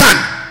a son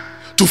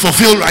to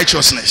fulfill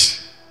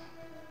righteousness.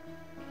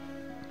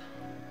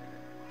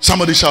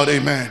 Somebody shout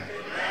amen.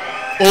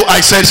 Oh, I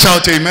said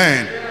shout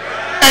amen.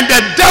 And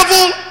the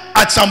devil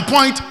at some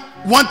point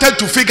wanted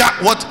to figure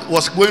what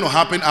was going to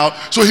happen out,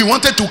 so he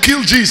wanted to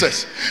kill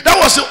Jesus. That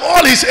was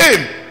all his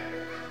aim.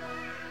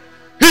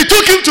 He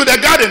took him to the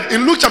garden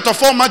in Luke chapter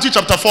 4, Matthew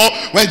chapter 4,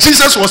 when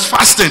Jesus was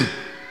fasting.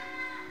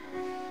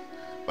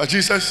 But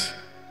Jesus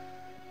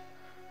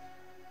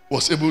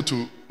was able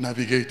to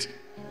navigate.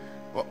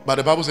 But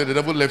the Bible said the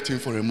devil left him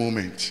for a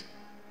moment,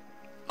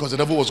 because the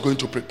devil was going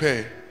to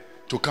prepare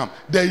to come.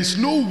 There is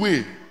no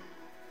way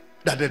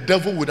that the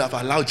devil would have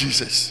allowed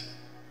Jesus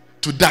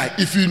to die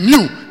if he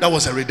knew that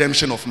was a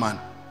redemption of man.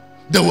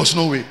 There was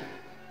no way.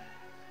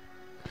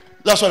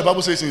 That's what the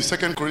Bible says in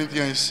 2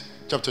 Corinthians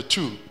chapter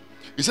 2.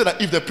 He said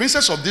that if the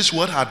princes of this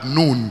world had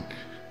known,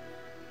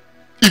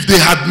 if they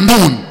had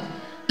known,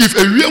 if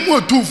a Ariel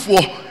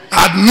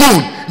had known,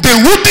 they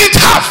wouldn't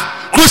have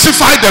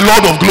crucified the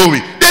Lord of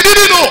glory. They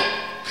didn't know.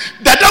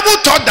 The devil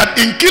thought that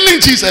in killing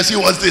Jesus, he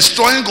was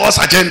destroying God's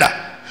agenda,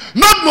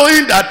 not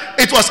knowing that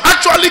it was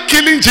actually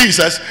killing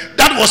Jesus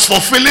that was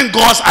fulfilling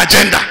God's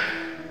agenda.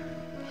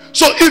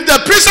 So if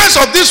the princes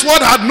of this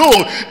world had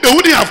known, they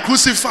wouldn't have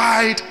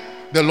crucified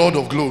the Lord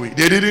of glory.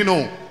 They didn't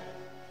know.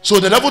 So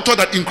the devil thought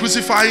that in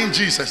crucifying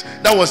Jesus,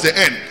 that was the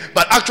end.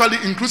 But actually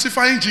in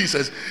crucifying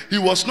Jesus, he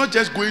was not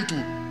just going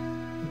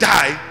to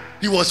die,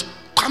 he was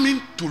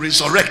coming to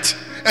resurrect.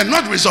 And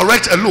not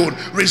resurrect alone,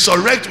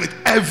 resurrect with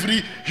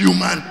every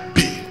human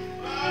being.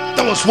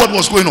 That was what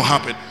was going to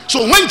happen.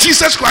 So when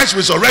Jesus Christ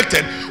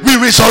resurrected, we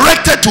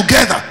resurrected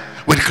together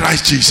with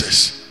Christ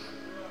Jesus.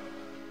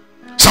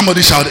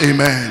 Somebody shout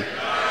amen.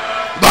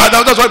 But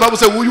that's why the Bible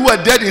says, you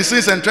were dead in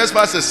sins and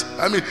trespasses.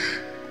 I mean,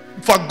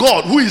 for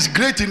God, who is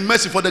great in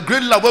mercy, for the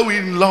great love where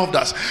he loved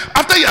us,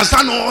 after he has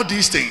done all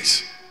these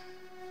things,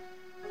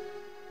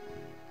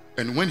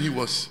 and when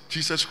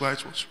Jesus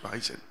Christ was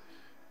rising,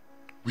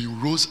 we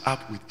rose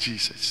up with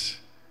Jesus.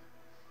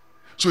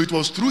 So it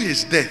was through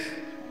his death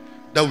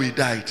that we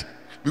died.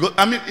 Because,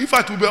 I mean, in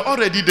fact, we were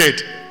already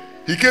dead.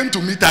 He came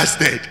to meet us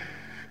dead.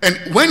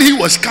 And when he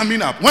was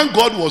coming up, when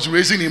God was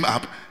raising him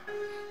up,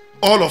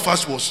 all of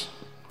us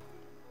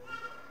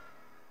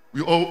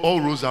we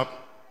all rose up,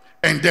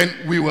 and then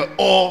we were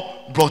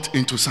all brought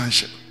into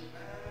sonship.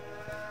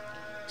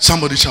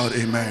 Somebody shout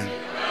amen.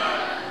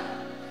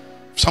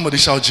 Somebody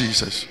shout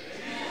Jesus.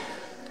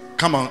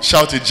 Come on,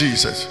 shout it,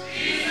 Jesus.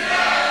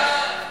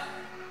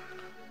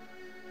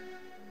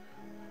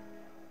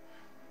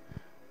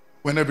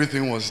 When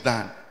everything was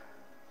done,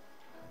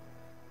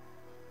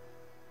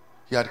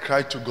 he had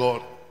cried to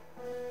God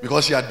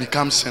because he had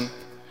become sin.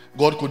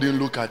 God couldn't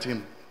look at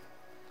him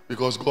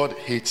because God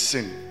hates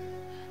sin.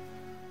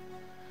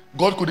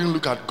 God couldn't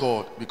look at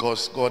God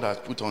because God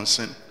had put on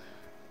sin.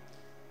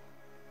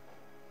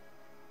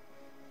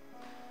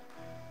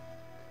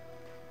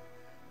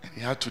 And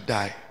he had to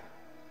die.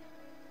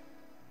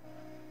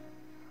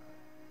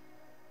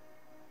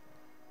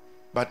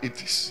 But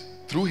it is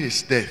through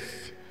his death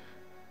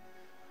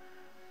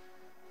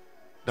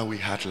that we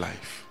had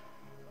life.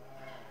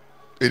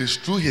 It is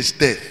through his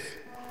death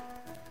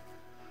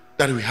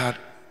that we had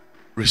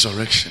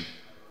resurrection.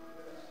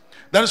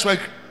 That is why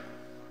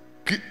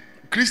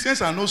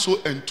Christians are not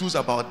so enthused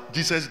about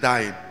Jesus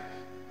dying,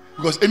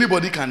 because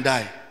anybody can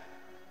die.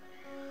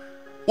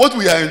 What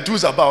we are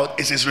enthused about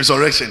is his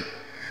resurrection,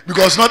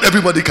 because not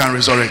everybody can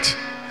resurrect.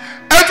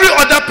 Every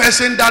other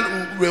person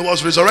that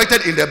was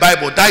resurrected in the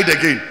Bible died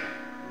again.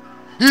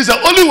 He is the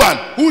only one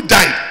who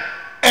died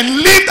and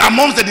lived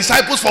amongst the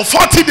disciples for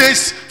 40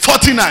 days,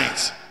 40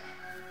 nights.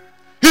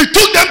 He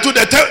took them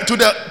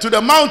to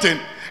the mountain,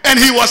 and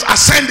he was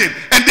ascending,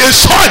 and they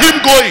saw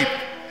him going.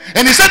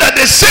 And he said that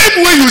the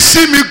same way you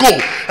see me go,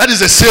 that is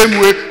the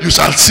same way you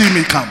shall see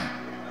me come.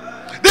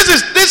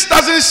 This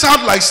doesn't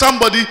sound like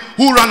somebody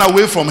who ran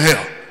away from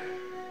hell.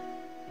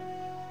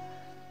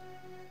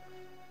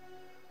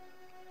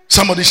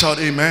 Somebody shout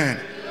amen.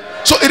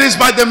 So it is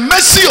by the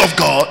mercy of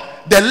God,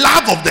 the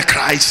love of the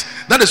Christ,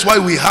 that is why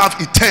we have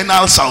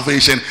eternal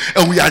salvation,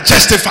 and we are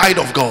justified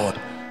of God.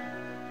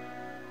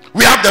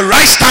 We have the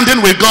right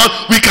standing with God.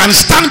 We can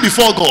stand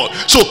before God.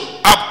 So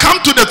I've come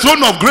to the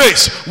throne of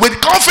grace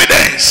with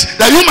confidence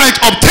that you might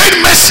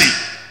obtain mercy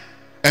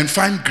and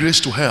find grace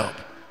to help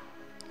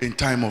in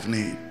time of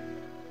need.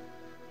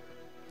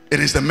 It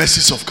is the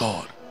mercies of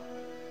God.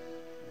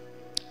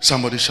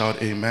 Somebody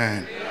shout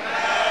amen.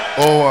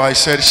 Oh, I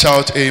said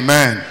shout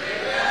amen.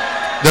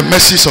 The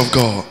mercies of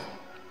God.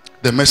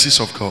 The mercies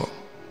of God.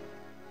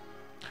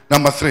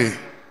 Number 3.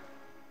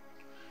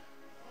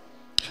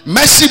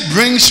 Mercy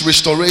brings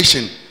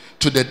restoration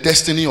to the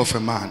destiny of a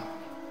man.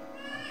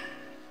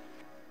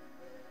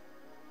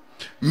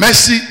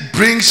 Mercy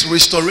brings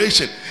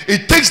restoration.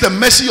 It takes the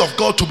mercy of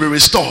God to be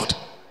restored.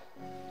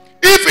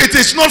 If it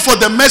is not for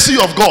the mercy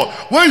of God,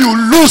 when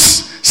you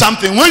lose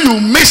something, when you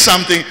miss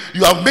something,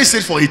 you have missed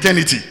it for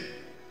eternity.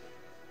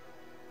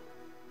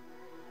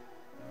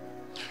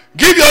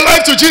 Give your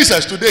life to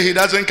Jesus today, he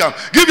doesn't come.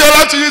 Give your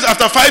life to Jesus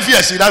after 5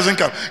 years, he doesn't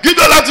come. Give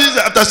your life to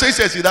Jesus after 6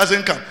 years, he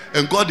doesn't come.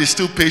 And God is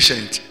still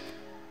patient,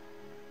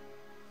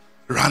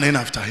 running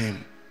after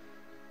him,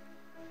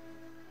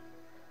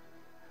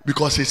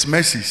 because his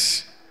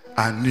mercies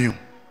are new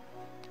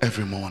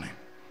every morning.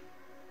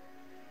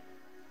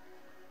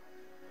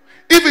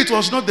 If it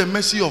was not the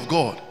mercy of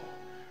God,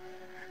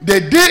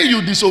 the day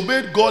you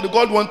disobeyed God,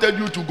 God wanted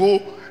you to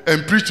go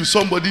and preach to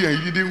somebody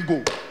and you didn't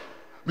go,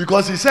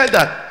 because he said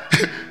that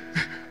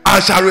I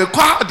shall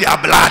require their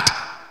blood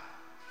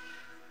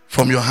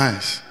from your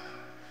hands.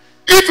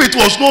 If it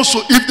was not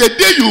so, if the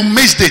day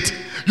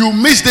you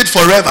missed it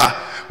forever,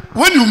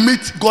 when you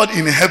meet God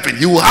in heaven,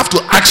 he will have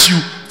to ask you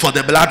for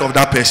the blood of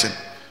that person.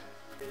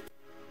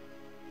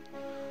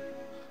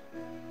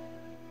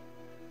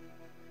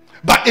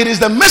 But it is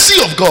the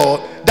mercy of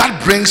God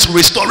that brings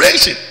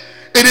restoration.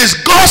 It is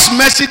God's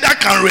mercy that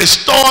can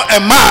restore a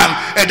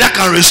man and that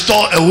can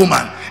restore a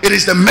woman. It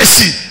is the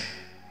mercy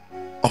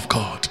of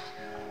God.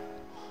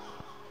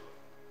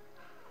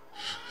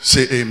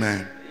 Say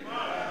amen.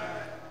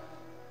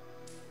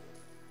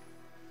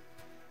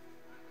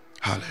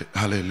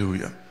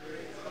 Hallelujah.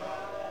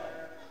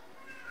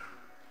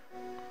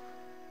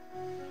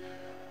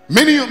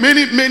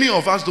 Many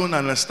of us don't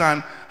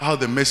understand how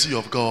the mercy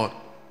of God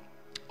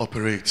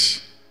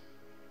operates.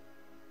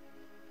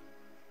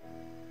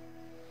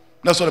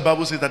 That's what the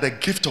Bible says, that the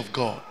gift of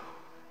God,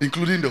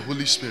 including the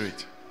Holy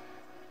Spirit,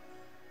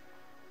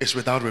 is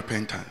without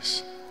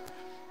repentance.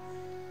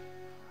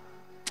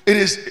 It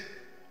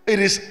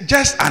is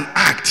just an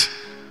act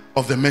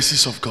of the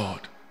mercies of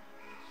God.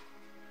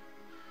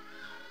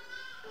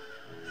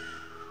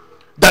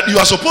 That you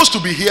are supposed to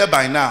be here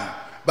by now,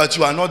 but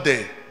you are not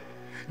there.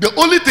 The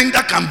only thing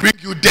that can bring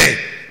you there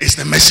is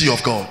the mercy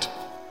of God.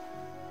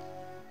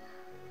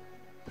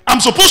 I'm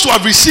supposed to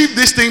have received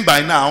this thing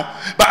by now,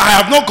 but I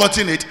have not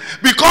gotten it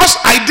because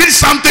I did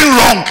something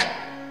wrong.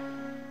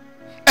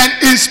 And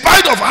in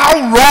spite of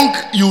how wrong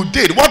you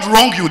did, what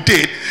wrong you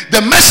did,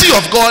 the mercy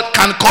of God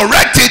can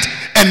correct it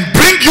and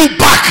bring you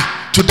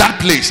back to that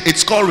place.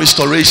 It's called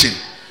restoration.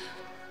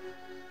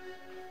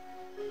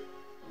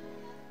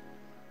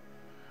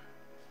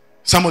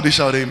 Somebody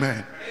shout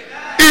amen.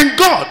 In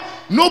God,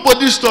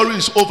 nobody's story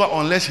is over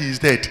unless he is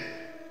dead.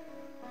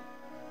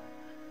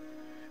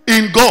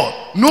 In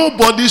God,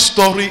 nobody's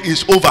story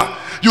is over.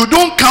 You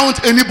don't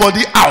count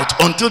anybody out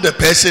until the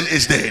person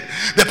is dead.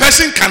 The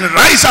person can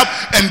rise up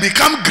and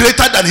become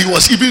greater than he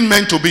was even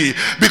meant to be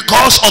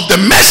because of the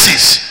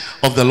mercies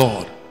of the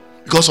Lord,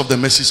 because of the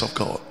mercies of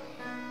God.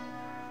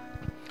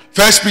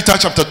 1 Peter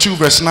chapter 2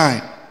 verse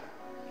 9.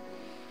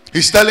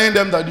 He's telling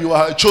them that you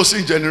are a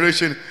chosen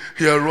generation,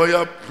 you are a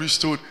royal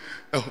priesthood,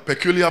 a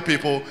peculiar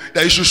people,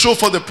 that you should show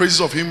for the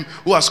praises of him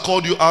who has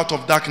called you out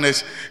of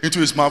darkness into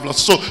his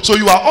marvelous. So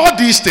you are all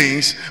these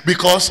things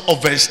because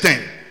of verse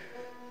 10.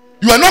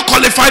 You are not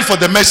qualified for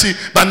the mercy,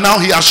 but now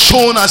he has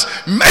shown us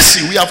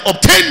mercy. We have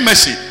obtained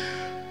mercy.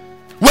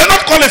 We are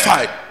not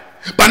qualified,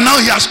 but now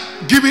he has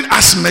given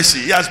us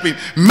mercy. He has been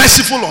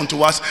merciful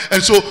unto us,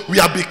 and so we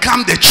have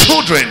become the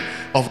children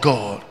of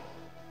God.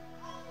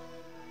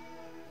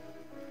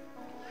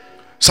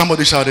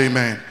 Somebody shout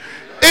amen.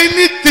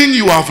 Anything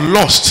you have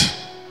lost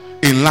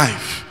in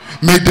life,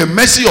 May the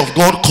mercy of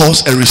God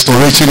cause a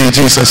restoration in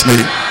Jesus'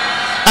 name.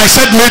 I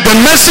said, may the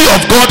mercy of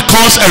God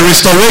cause a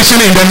restoration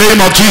in the name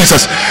of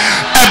Jesus.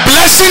 A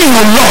blessing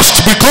you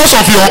lost because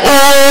of your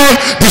own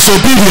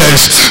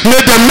disobedience.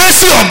 May the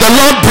mercy of the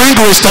Lord bring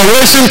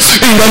restoration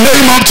in the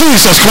name of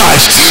Jesus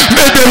Christ.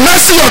 May the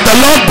mercy of the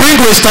Lord bring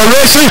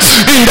restoration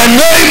in the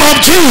name of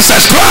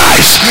Jesus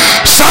Christ.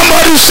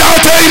 Somebody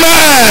shout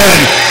amen.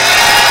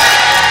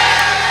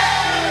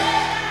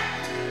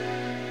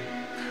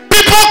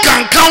 People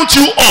can count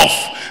you off.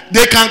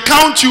 They can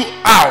count you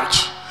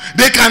out.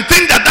 They can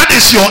think that that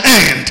is your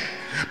end.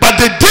 But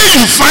the day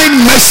you find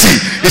mercy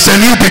is a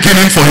new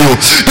beginning for you.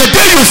 The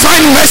day you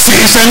find mercy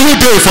is a new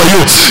day for you.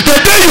 The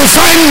day you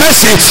find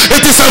mercy, it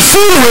is a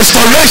full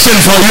restoration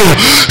for you.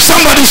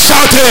 Somebody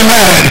shout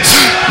amen.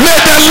 May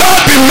the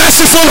Lord be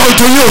merciful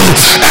unto you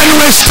and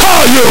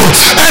restore you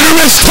and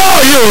restore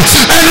you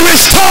and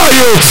restore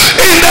you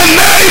in the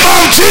name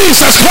of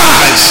Jesus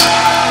Christ.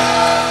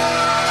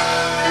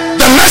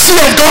 The mercy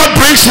of God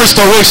brings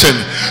restoration.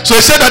 So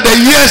he said that the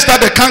years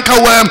that the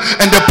cankerworm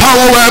and the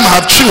powerworm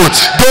have chewed,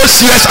 those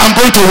years I'm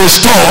going to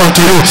restore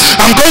unto you.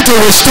 I'm going to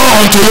restore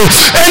unto you.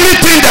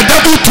 Anything the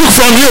devil took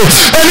from you,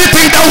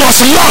 anything that was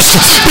lost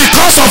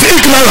because of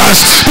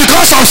ignorance,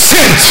 because of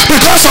sin,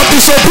 because of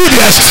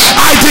disobedience,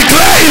 I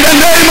declare in the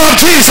name of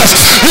Jesus,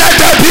 let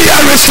there be a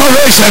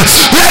restoration.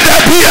 Let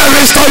there be a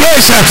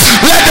restoration.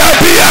 Let there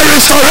be a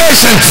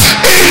restoration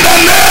in the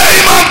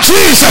name of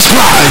Jesus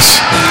Christ.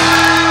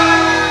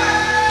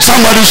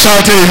 Somebody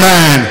shout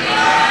amen.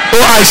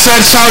 Oh, I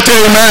said shout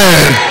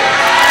amen.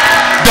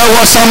 There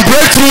was some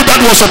breakthrough that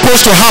was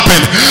supposed to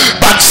happen,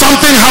 but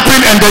something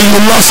happened and then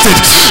you lost it.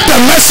 The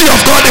mercy of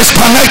God is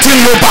connecting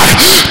you back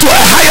to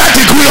a higher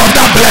degree of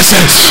that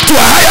blessing, to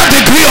a higher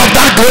degree of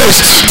that grace,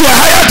 to a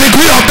higher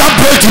degree of that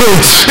breakthrough.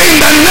 In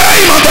the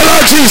name of the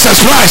Lord Jesus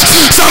Christ.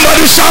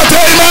 Somebody shout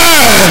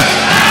amen.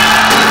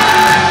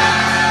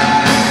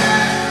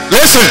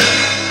 Listen,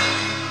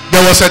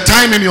 there was a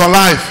time in your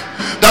life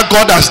that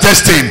God has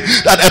destined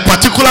that a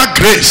particular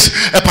grace,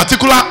 a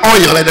particular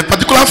oil, and a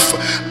particular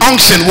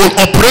unction will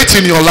operate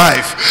in your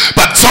life.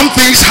 But some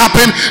things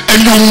happen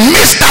and you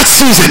miss that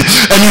season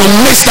and you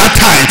miss that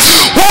time.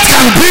 What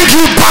can bring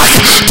you back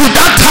to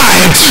that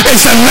time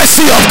is the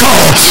mercy of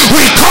God.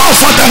 We call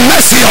for the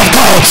mercy of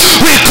God.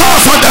 We call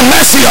for the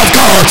mercy of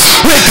God.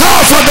 We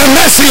call for the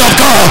mercy of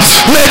God.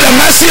 May the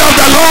mercy of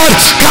the Lord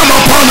come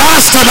upon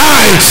us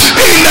tonight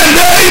in the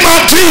name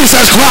of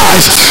Jesus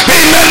Christ.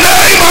 In the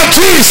name of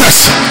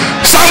Jesus.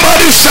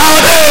 Somebody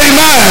shout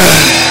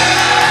amen.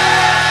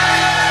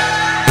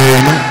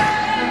 Amen.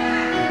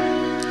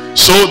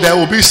 So there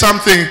will be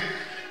something.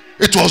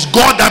 It was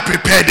God that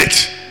prepared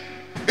it.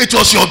 It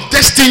was your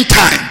destined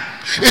time.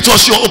 It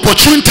was your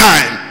opportune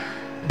time,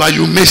 but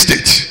you missed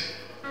it.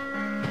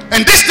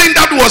 And this thing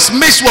that was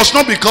missed was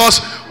not because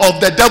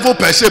of the devil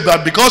per se,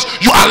 but because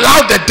you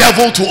allowed the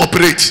devil to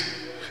operate,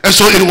 and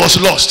so it was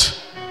lost.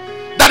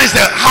 That is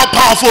how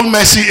powerful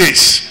mercy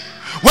is.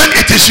 When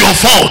it is your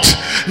fault,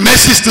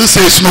 mercy still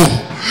says no.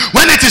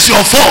 When it is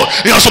your fault,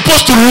 you are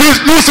supposed to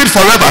lose it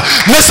forever.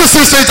 Mercy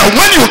still says that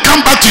when you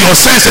come back to your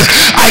senses,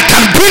 I can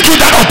bring you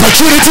that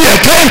opportunity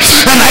again,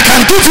 and I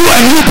can give you a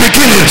new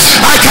beginning.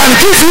 I can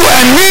give you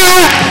a new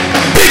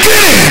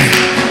beginning.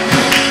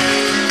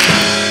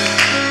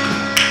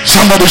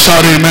 Somebody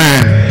shout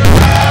amen.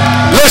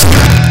 Listen,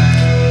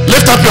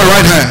 lift up your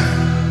right hand.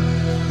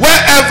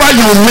 Wherever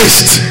you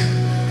missed,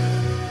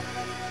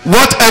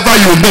 whatever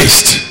you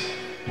missed,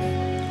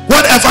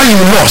 whatever you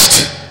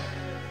lost,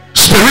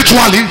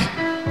 spiritually,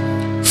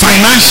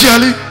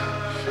 financially,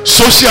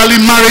 socially,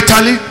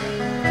 maritally,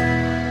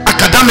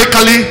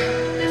 academically,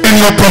 in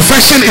your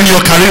profession, in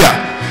your career,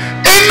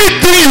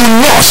 anything you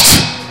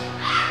lost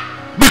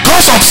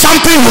because of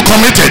something you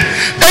committed,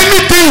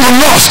 anything you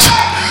lost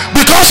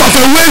because of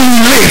the way you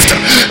lived,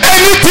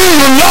 anything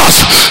you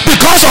lost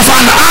because of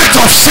an act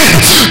of sin,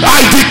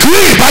 I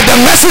decree by the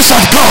mercies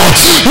of God,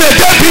 may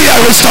there be a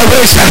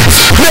restoration.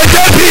 May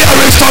there be a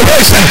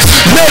restoration.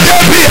 May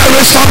there be a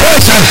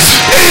restoration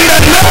in the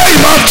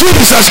name of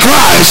Jesus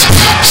Christ.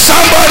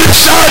 Somebody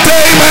shout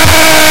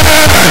amen.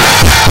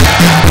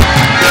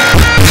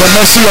 The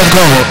mercy of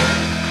God.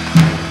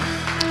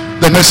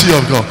 The mercy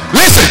of God.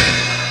 Listen,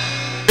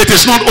 it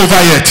is not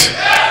over yet.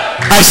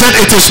 I said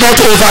it is not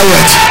over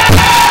yet.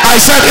 I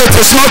said it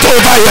is not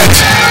over yet.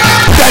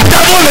 The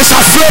devil is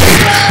afraid.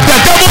 The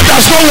devil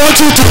does not want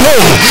you to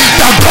know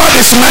that God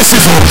is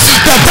merciful.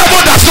 The devil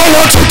does not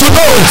want you to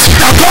know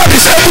that God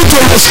is able to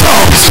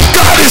restore.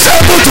 God is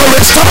able to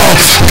restore.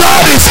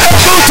 God is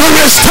able to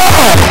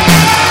restore.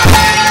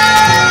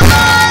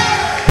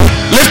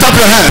 Lift up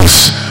your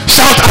hands.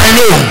 Shout, I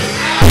know.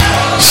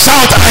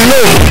 Shout, I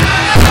know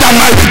that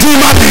my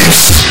Redeemer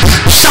lives.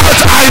 Shout,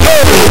 I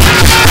know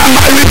that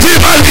my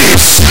Redeemer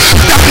lives.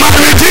 That my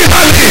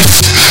Redeemer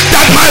lives.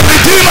 That my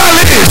Redeemer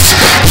lives.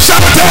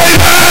 Shout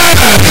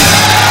amen.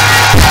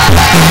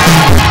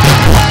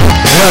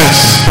 Yes.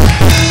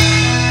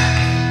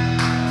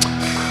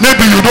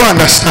 Maybe you don't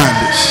understand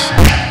this,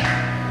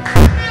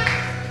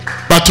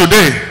 but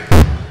today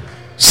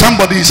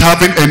Somebody is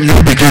having a new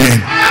beginning.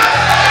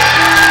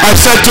 I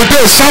said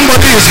today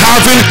somebody is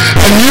having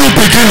a new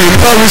beginning.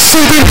 You are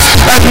receiving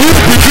a new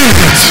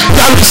beginning.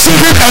 You are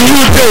receiving a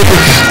new day.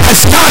 I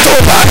start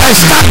over. I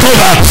start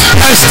over.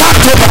 I start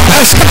over.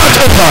 I start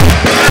over.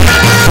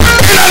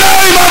 In the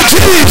name of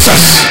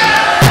Jesus.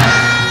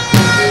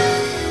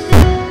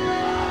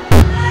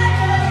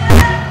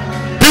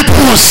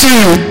 People will see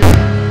you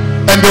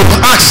and they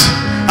will ask,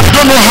 I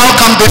don't know how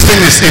come this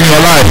thing is in your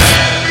life.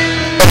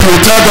 But you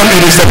will tell them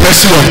it is the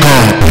mercy of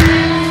God.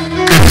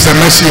 It is the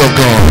mercy of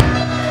God.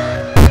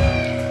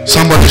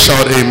 Somebody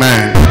shout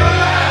amen.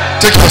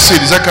 Take your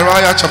seat.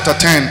 Zechariah chapter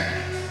 10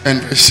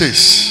 and verse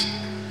 6.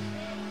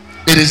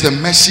 It is the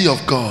mercy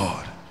of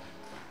God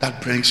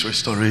that brings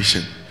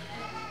restoration.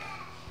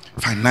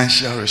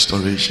 Financial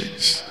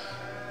restorations.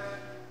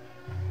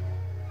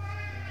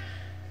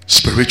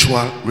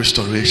 Spiritual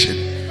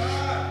restoration.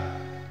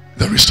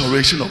 The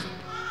restoration of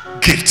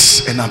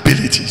gifts and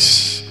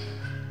abilities.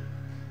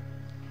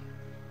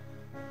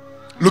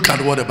 Look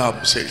at what the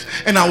Bible says.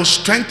 And I will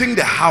strengthen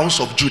the house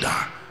of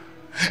Judah.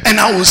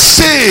 And I will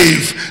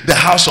save the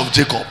house of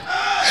Jacob.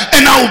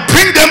 And I will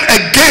bring them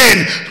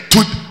again to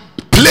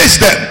place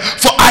them.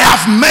 For I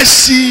have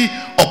mercy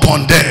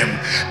upon them.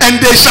 And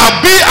they shall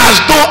be as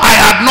though I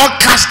had not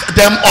cast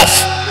them off.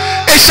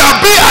 It shall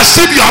be as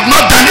if you have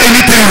not done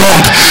anything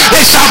wrong.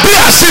 It shall be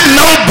as if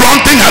no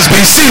wrong thing has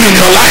been seen in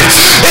your life.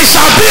 It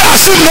shall be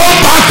as if no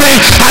bad thing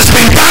has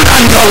been done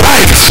in your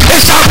life.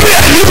 It shall be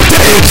a new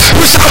day.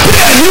 We shall be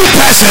a new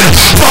person.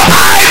 For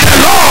I, the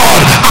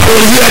Lord, I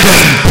will hear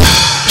them.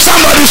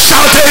 Somebody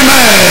shout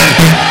amen.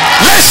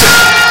 Listen.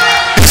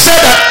 He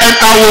said that, and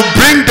I will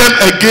bring them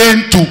again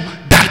to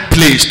that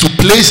place, to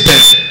place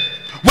them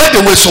where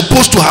they were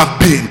supposed to have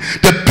been.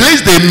 The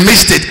place they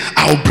missed it,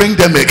 I will bring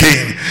them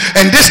again.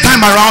 And this time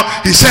around,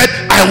 he said,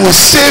 I will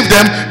save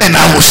them and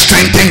I will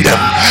strengthen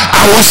them.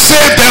 I will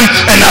save them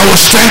and I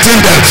will strengthen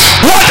them.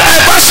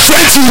 Whatever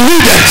strength you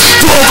needed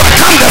to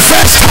overcome the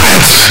first time,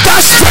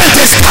 that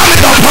strength is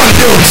coming upon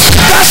you.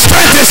 That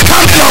strength is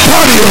coming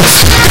upon you.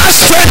 That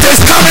strength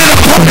is coming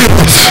upon you.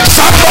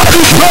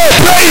 Somebody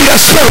pray in the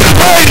spirit.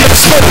 Pray in the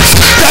spirit.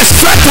 The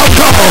strength of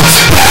God,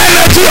 the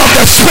energy of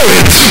the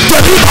spirit.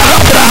 To do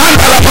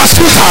the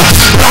Basuta,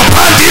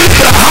 Rapandi,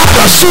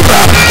 Rahaba,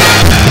 Sura,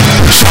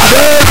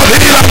 Shadeh,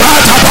 Abila,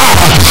 Bataba,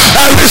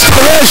 a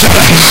restoration,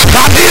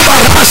 Badiba,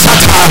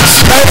 Rasata,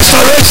 a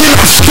restoration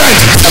of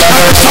strength, a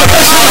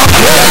restoration of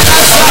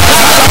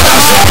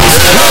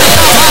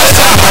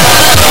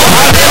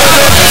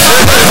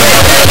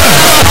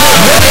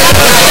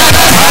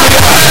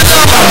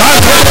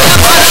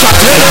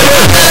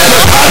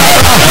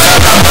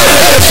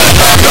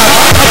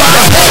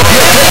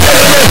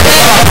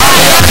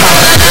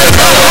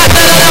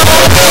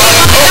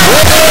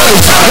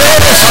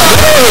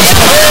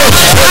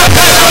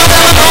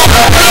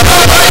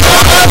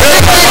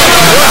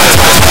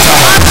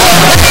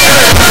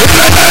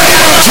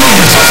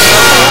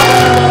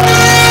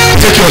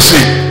Take your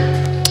seat.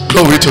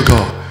 Glory to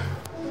God.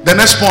 The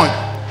next point.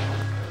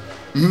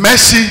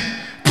 Mercy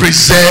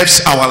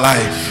preserves our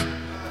life.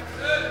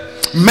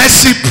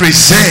 Mercy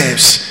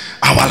preserves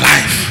our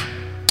life.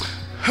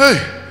 Hey,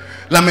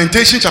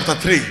 Lamentation chapter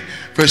 3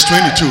 verse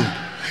 22.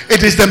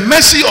 It is the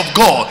mercy of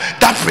God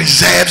that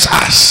preserves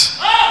us.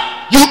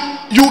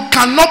 You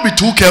cannot be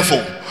too careful.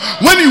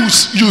 When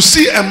you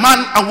see a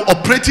man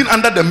operating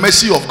under the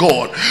mercy of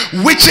God,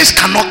 witches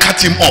cannot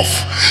cut him off.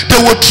 They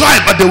will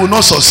try, but they will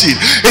not succeed.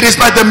 It is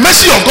by the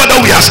mercy of God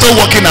that we are still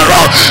walking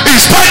around. In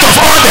spite of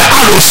all the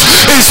arrows,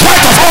 in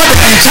spite of all the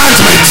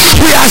enchantments,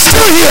 we are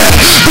still here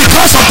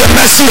because of the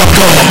mercy of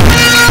God.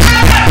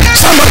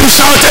 Somebody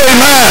shout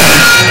amen.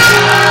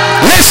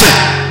 Listen,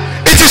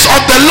 it is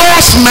of the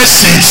Lord's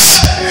mercies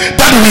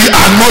that we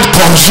are not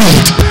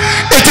consumed.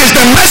 It is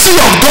the mercy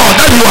of God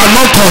that you are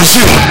not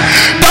consumed,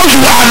 that you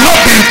are not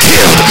being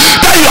killed,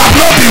 that you have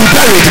not been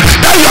buried,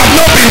 that you have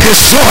not been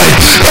destroyed.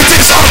 It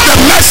is of the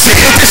mercy.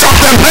 It is of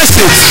the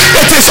mercy.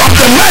 It is of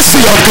the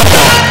mercy of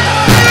God.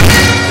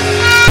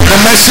 The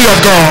mercy of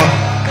God.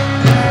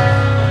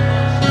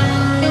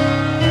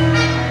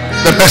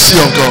 The mercy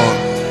of God.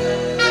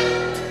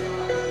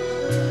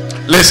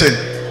 Listen.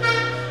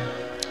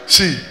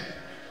 See,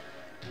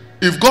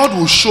 if God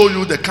will show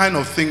you the kind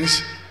of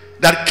things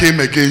that came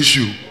against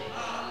you,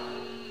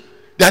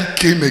 that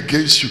came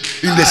against you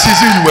in the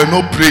season you were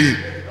not praying,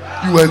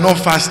 you were not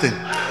fasting,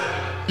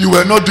 you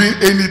were not doing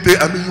anything,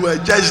 you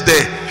were just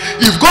there.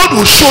 If God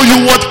will show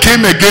you what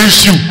came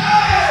against you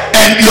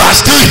and you are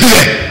still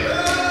here,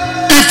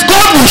 if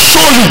God will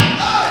show you,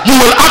 you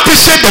will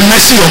appreciate the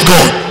mercy of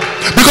God,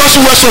 because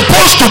you were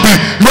supposed to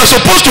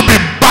be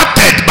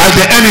battered by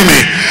the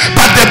enemy,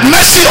 but the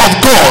mercy of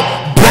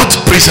God brought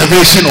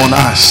preservation on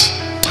us.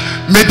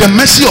 May the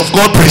mercy of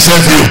God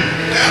preserve you.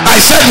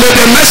 I said, may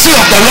the mercy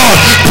of the Lord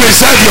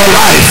preserve your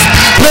life.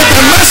 May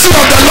the mercy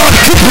of the Lord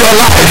keep your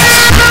life.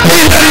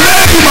 In the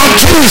name of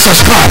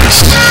Jesus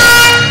Christ.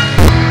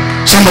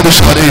 Somebody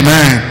shout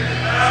amen.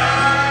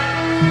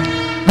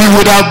 We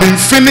would have been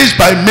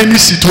finished by many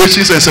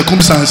situations and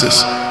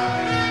circumstances.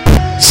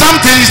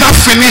 Something things that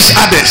finish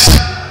others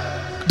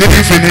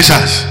didn't finish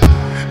us.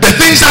 The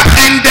things that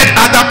ended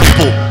other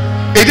people,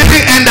 it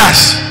didn't end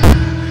us.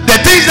 The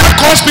things that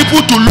cause people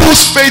to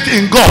lose faith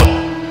in God,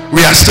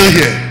 we are still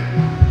here.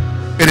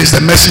 It is the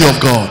mercy of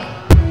God.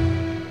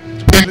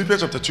 In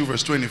Philippians chapter 2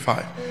 verse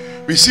 25,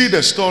 we see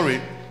the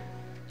story,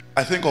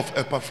 I think, of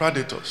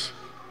Epaphroditus.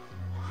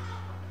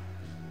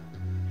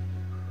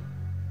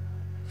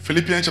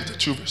 Philippians chapter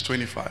 2 verse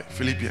 25.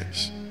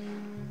 Philippians.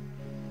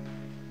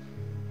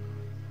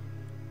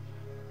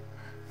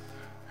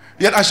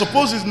 Yet I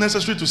suppose it's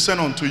necessary to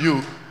send unto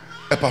you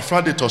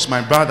Epaphroditus,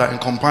 my brother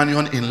and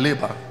companion in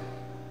labor,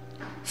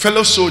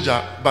 fellow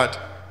soldier, but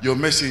your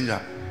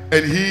messenger,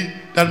 and he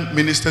that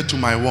ministered to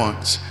my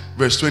wants.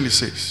 Verse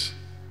 26.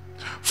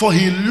 For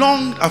he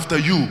longed after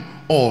you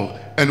all,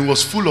 and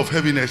was full of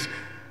heaviness,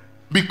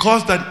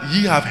 because that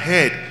ye have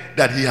heard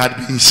that he had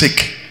been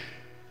sick.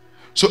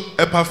 So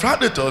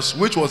Epaphroditus,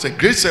 which was a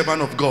great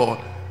servant of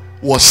God,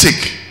 was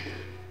sick.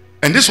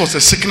 And this was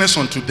a sickness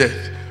unto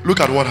death. Look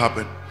at what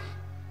happened.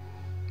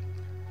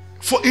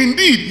 For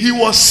indeed he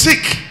was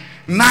sick,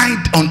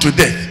 nigh unto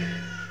death.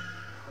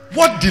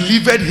 What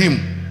delivered him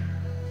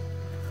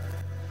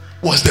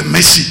was the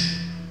mercy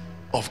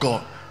of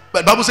God.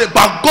 But the Bible said,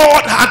 but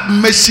God had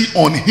mercy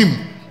on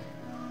him.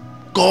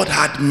 God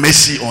had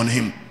mercy on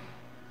him.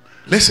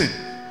 Listen,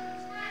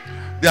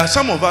 there are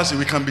some of us,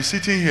 we can be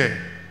sitting here,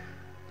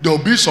 there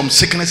will be some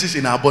sicknesses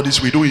in our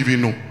bodies we don't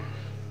even know.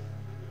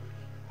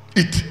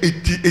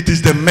 It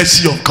is the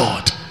mercy of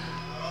God.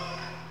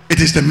 It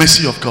is the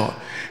mercy of God.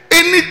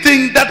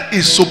 Anything that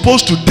is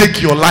supposed to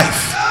take your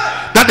life,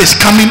 that is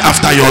coming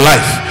after your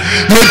life,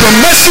 may the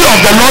mercy of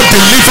the Lord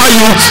deliver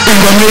you in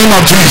the name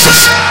of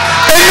Jesus.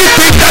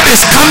 Anything that is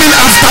coming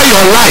after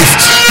your life,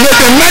 may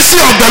the mercy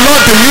of the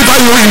Lord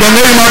deliver you in the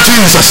name of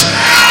Jesus.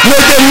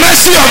 May the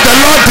mercy of the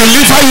Lord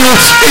deliver you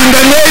in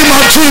the name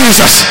of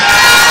Jesus.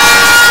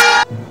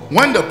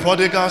 When the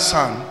prodigal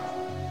son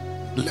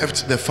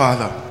left the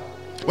father,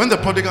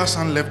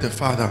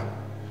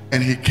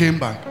 and he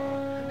came back,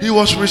 he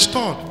was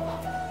restored.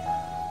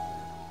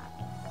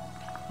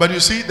 But you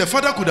see, the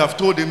father could have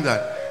told him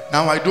that,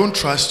 now I don't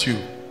trust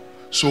you,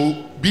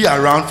 so be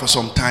around for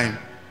some time,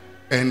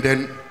 and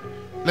then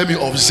let me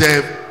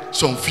observe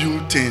some few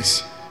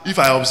things. If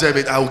I observe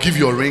it, I will give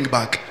you a ring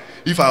back.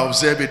 If I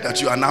observe it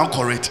that you are now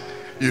correct,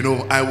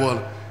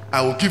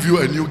 I will give you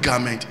a new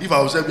garment. If I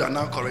observe you are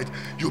now correct,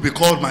 you'll be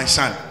called my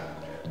son.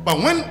 But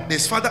when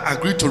his father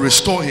agreed to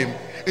restore him,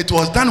 it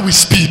was done with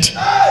speed.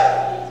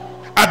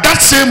 At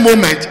that same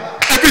moment,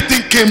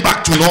 everything came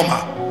back to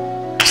normal.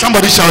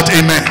 Somebody shout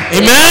amen.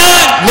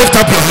 Amen. Lift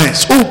up your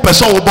hands.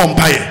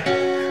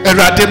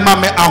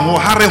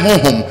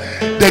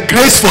 The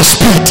grace for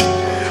speed.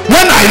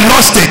 When I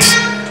lost it,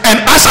 and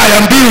as I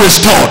am being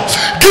restored,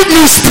 give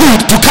me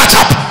speed to catch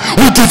up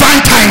with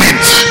divine timing.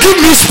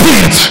 Give me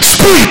speed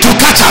to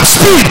catch up,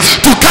 speed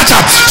to catch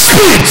up,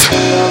 speed.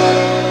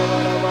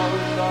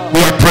 We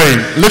are praying.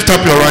 Lift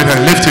up your right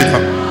hand. Lift it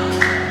up.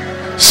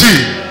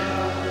 See,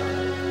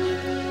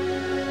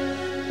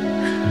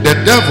 the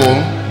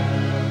devil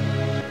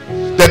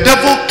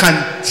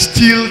can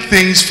steal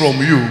things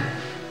from you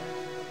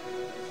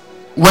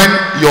when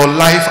your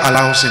life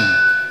allows him.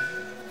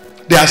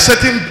 There are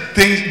certain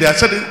things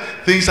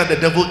that the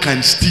devil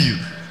can steal,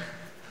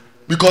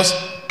 because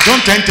John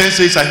 10:10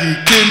 says that he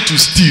came to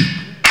steal.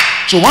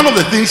 So one of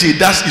the things he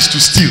does is to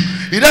steal.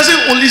 He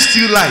doesn't only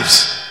steal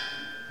lives,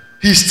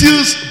 he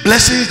steals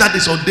blessings that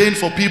is ordained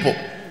for people.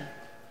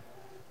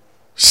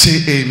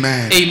 Say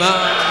amen.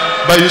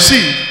 Amen. But you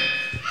see,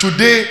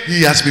 today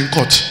he has been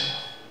caught.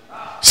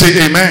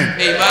 Say amen.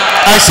 Amen.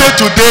 I said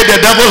today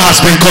the devil has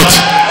been caught.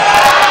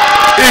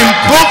 In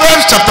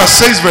Proverbs chapter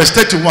 6 verse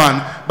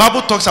 31,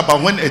 Bible talks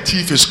about when a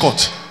thief is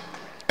caught,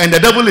 and the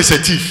devil is a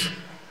thief.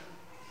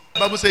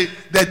 The Bible says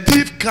the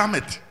thief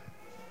cometh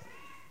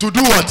to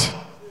do what?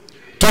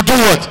 To do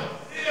what?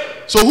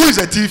 So who is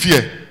a thief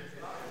here?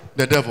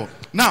 The devil.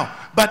 Now,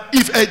 but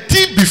if a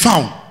thief be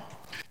found,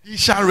 he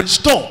shall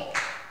restore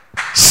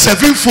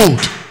sevenfold.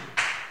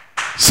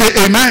 Say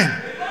amen.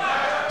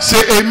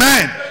 Say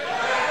amen.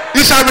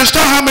 He shall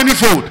restore how many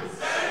fold?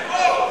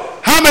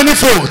 How many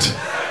fold?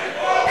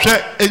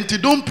 And you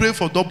don't pray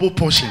for double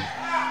portion.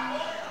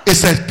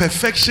 It's a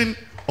perfection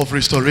of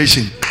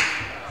restoration.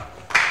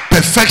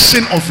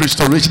 Perfection of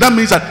restoration. That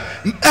means that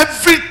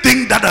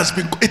everything that has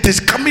been, it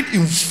is coming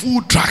in full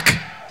track.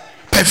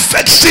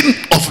 Perfection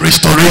of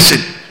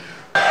restoration.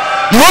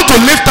 You want to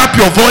lift up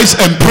your voice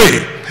and pray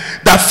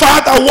that,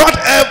 Father,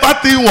 whatever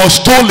thing was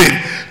stolen,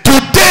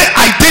 today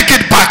I take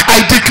it back.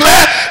 I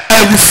declare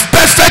a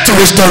perfect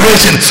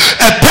restoration.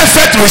 A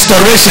perfect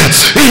restoration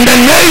in the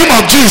name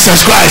of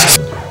Jesus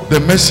Christ. The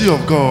mercy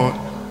of God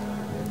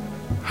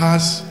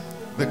has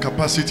the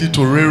capacity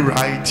to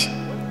rewrite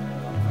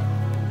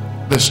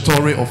the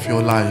story of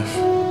your life.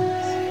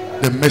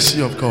 The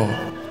mercy of God,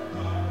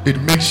 it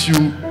makes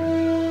you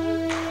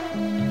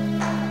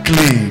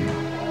clean.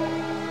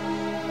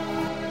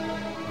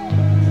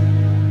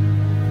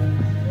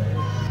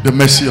 The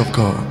mercy of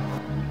God.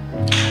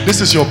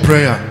 This is your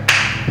prayer.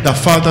 that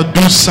Father,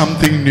 do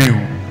something new.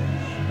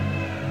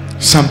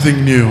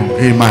 Something new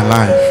in my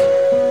life.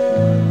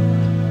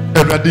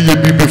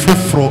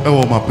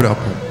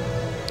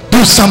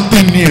 Do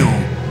something new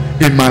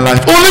in my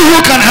life. Only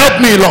you can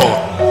help me,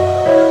 Lord.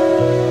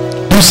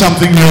 Do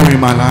something new in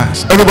my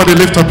life. Everybody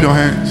lift up your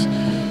hands.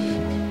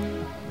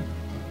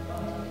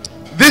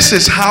 This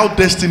is how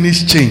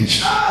destinies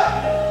change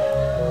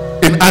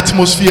in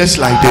atmospheres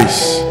like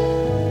this.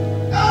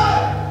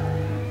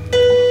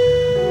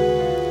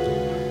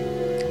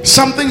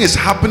 Something is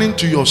happening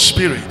to your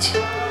spirit,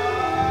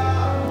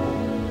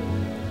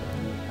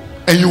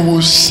 and you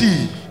will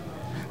see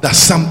that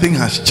something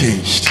has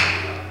changed.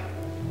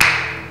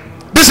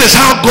 This is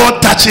how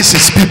God touches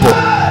his people.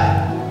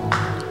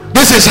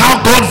 This is how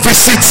God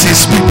visits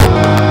his people.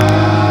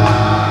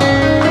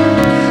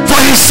 For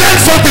he sent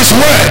forth his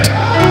word,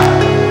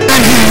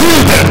 and he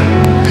healed them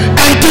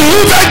and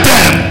delivered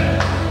them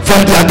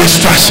from their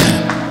destruction.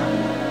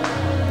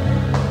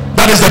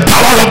 That is the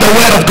power of the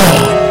word of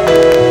God.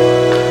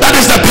 That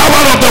is the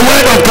power of the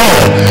word of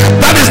God.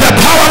 That is the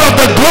power of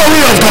the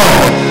glory of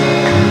God.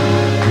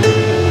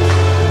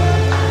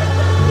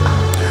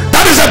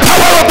 That is the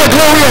power of the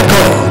glory of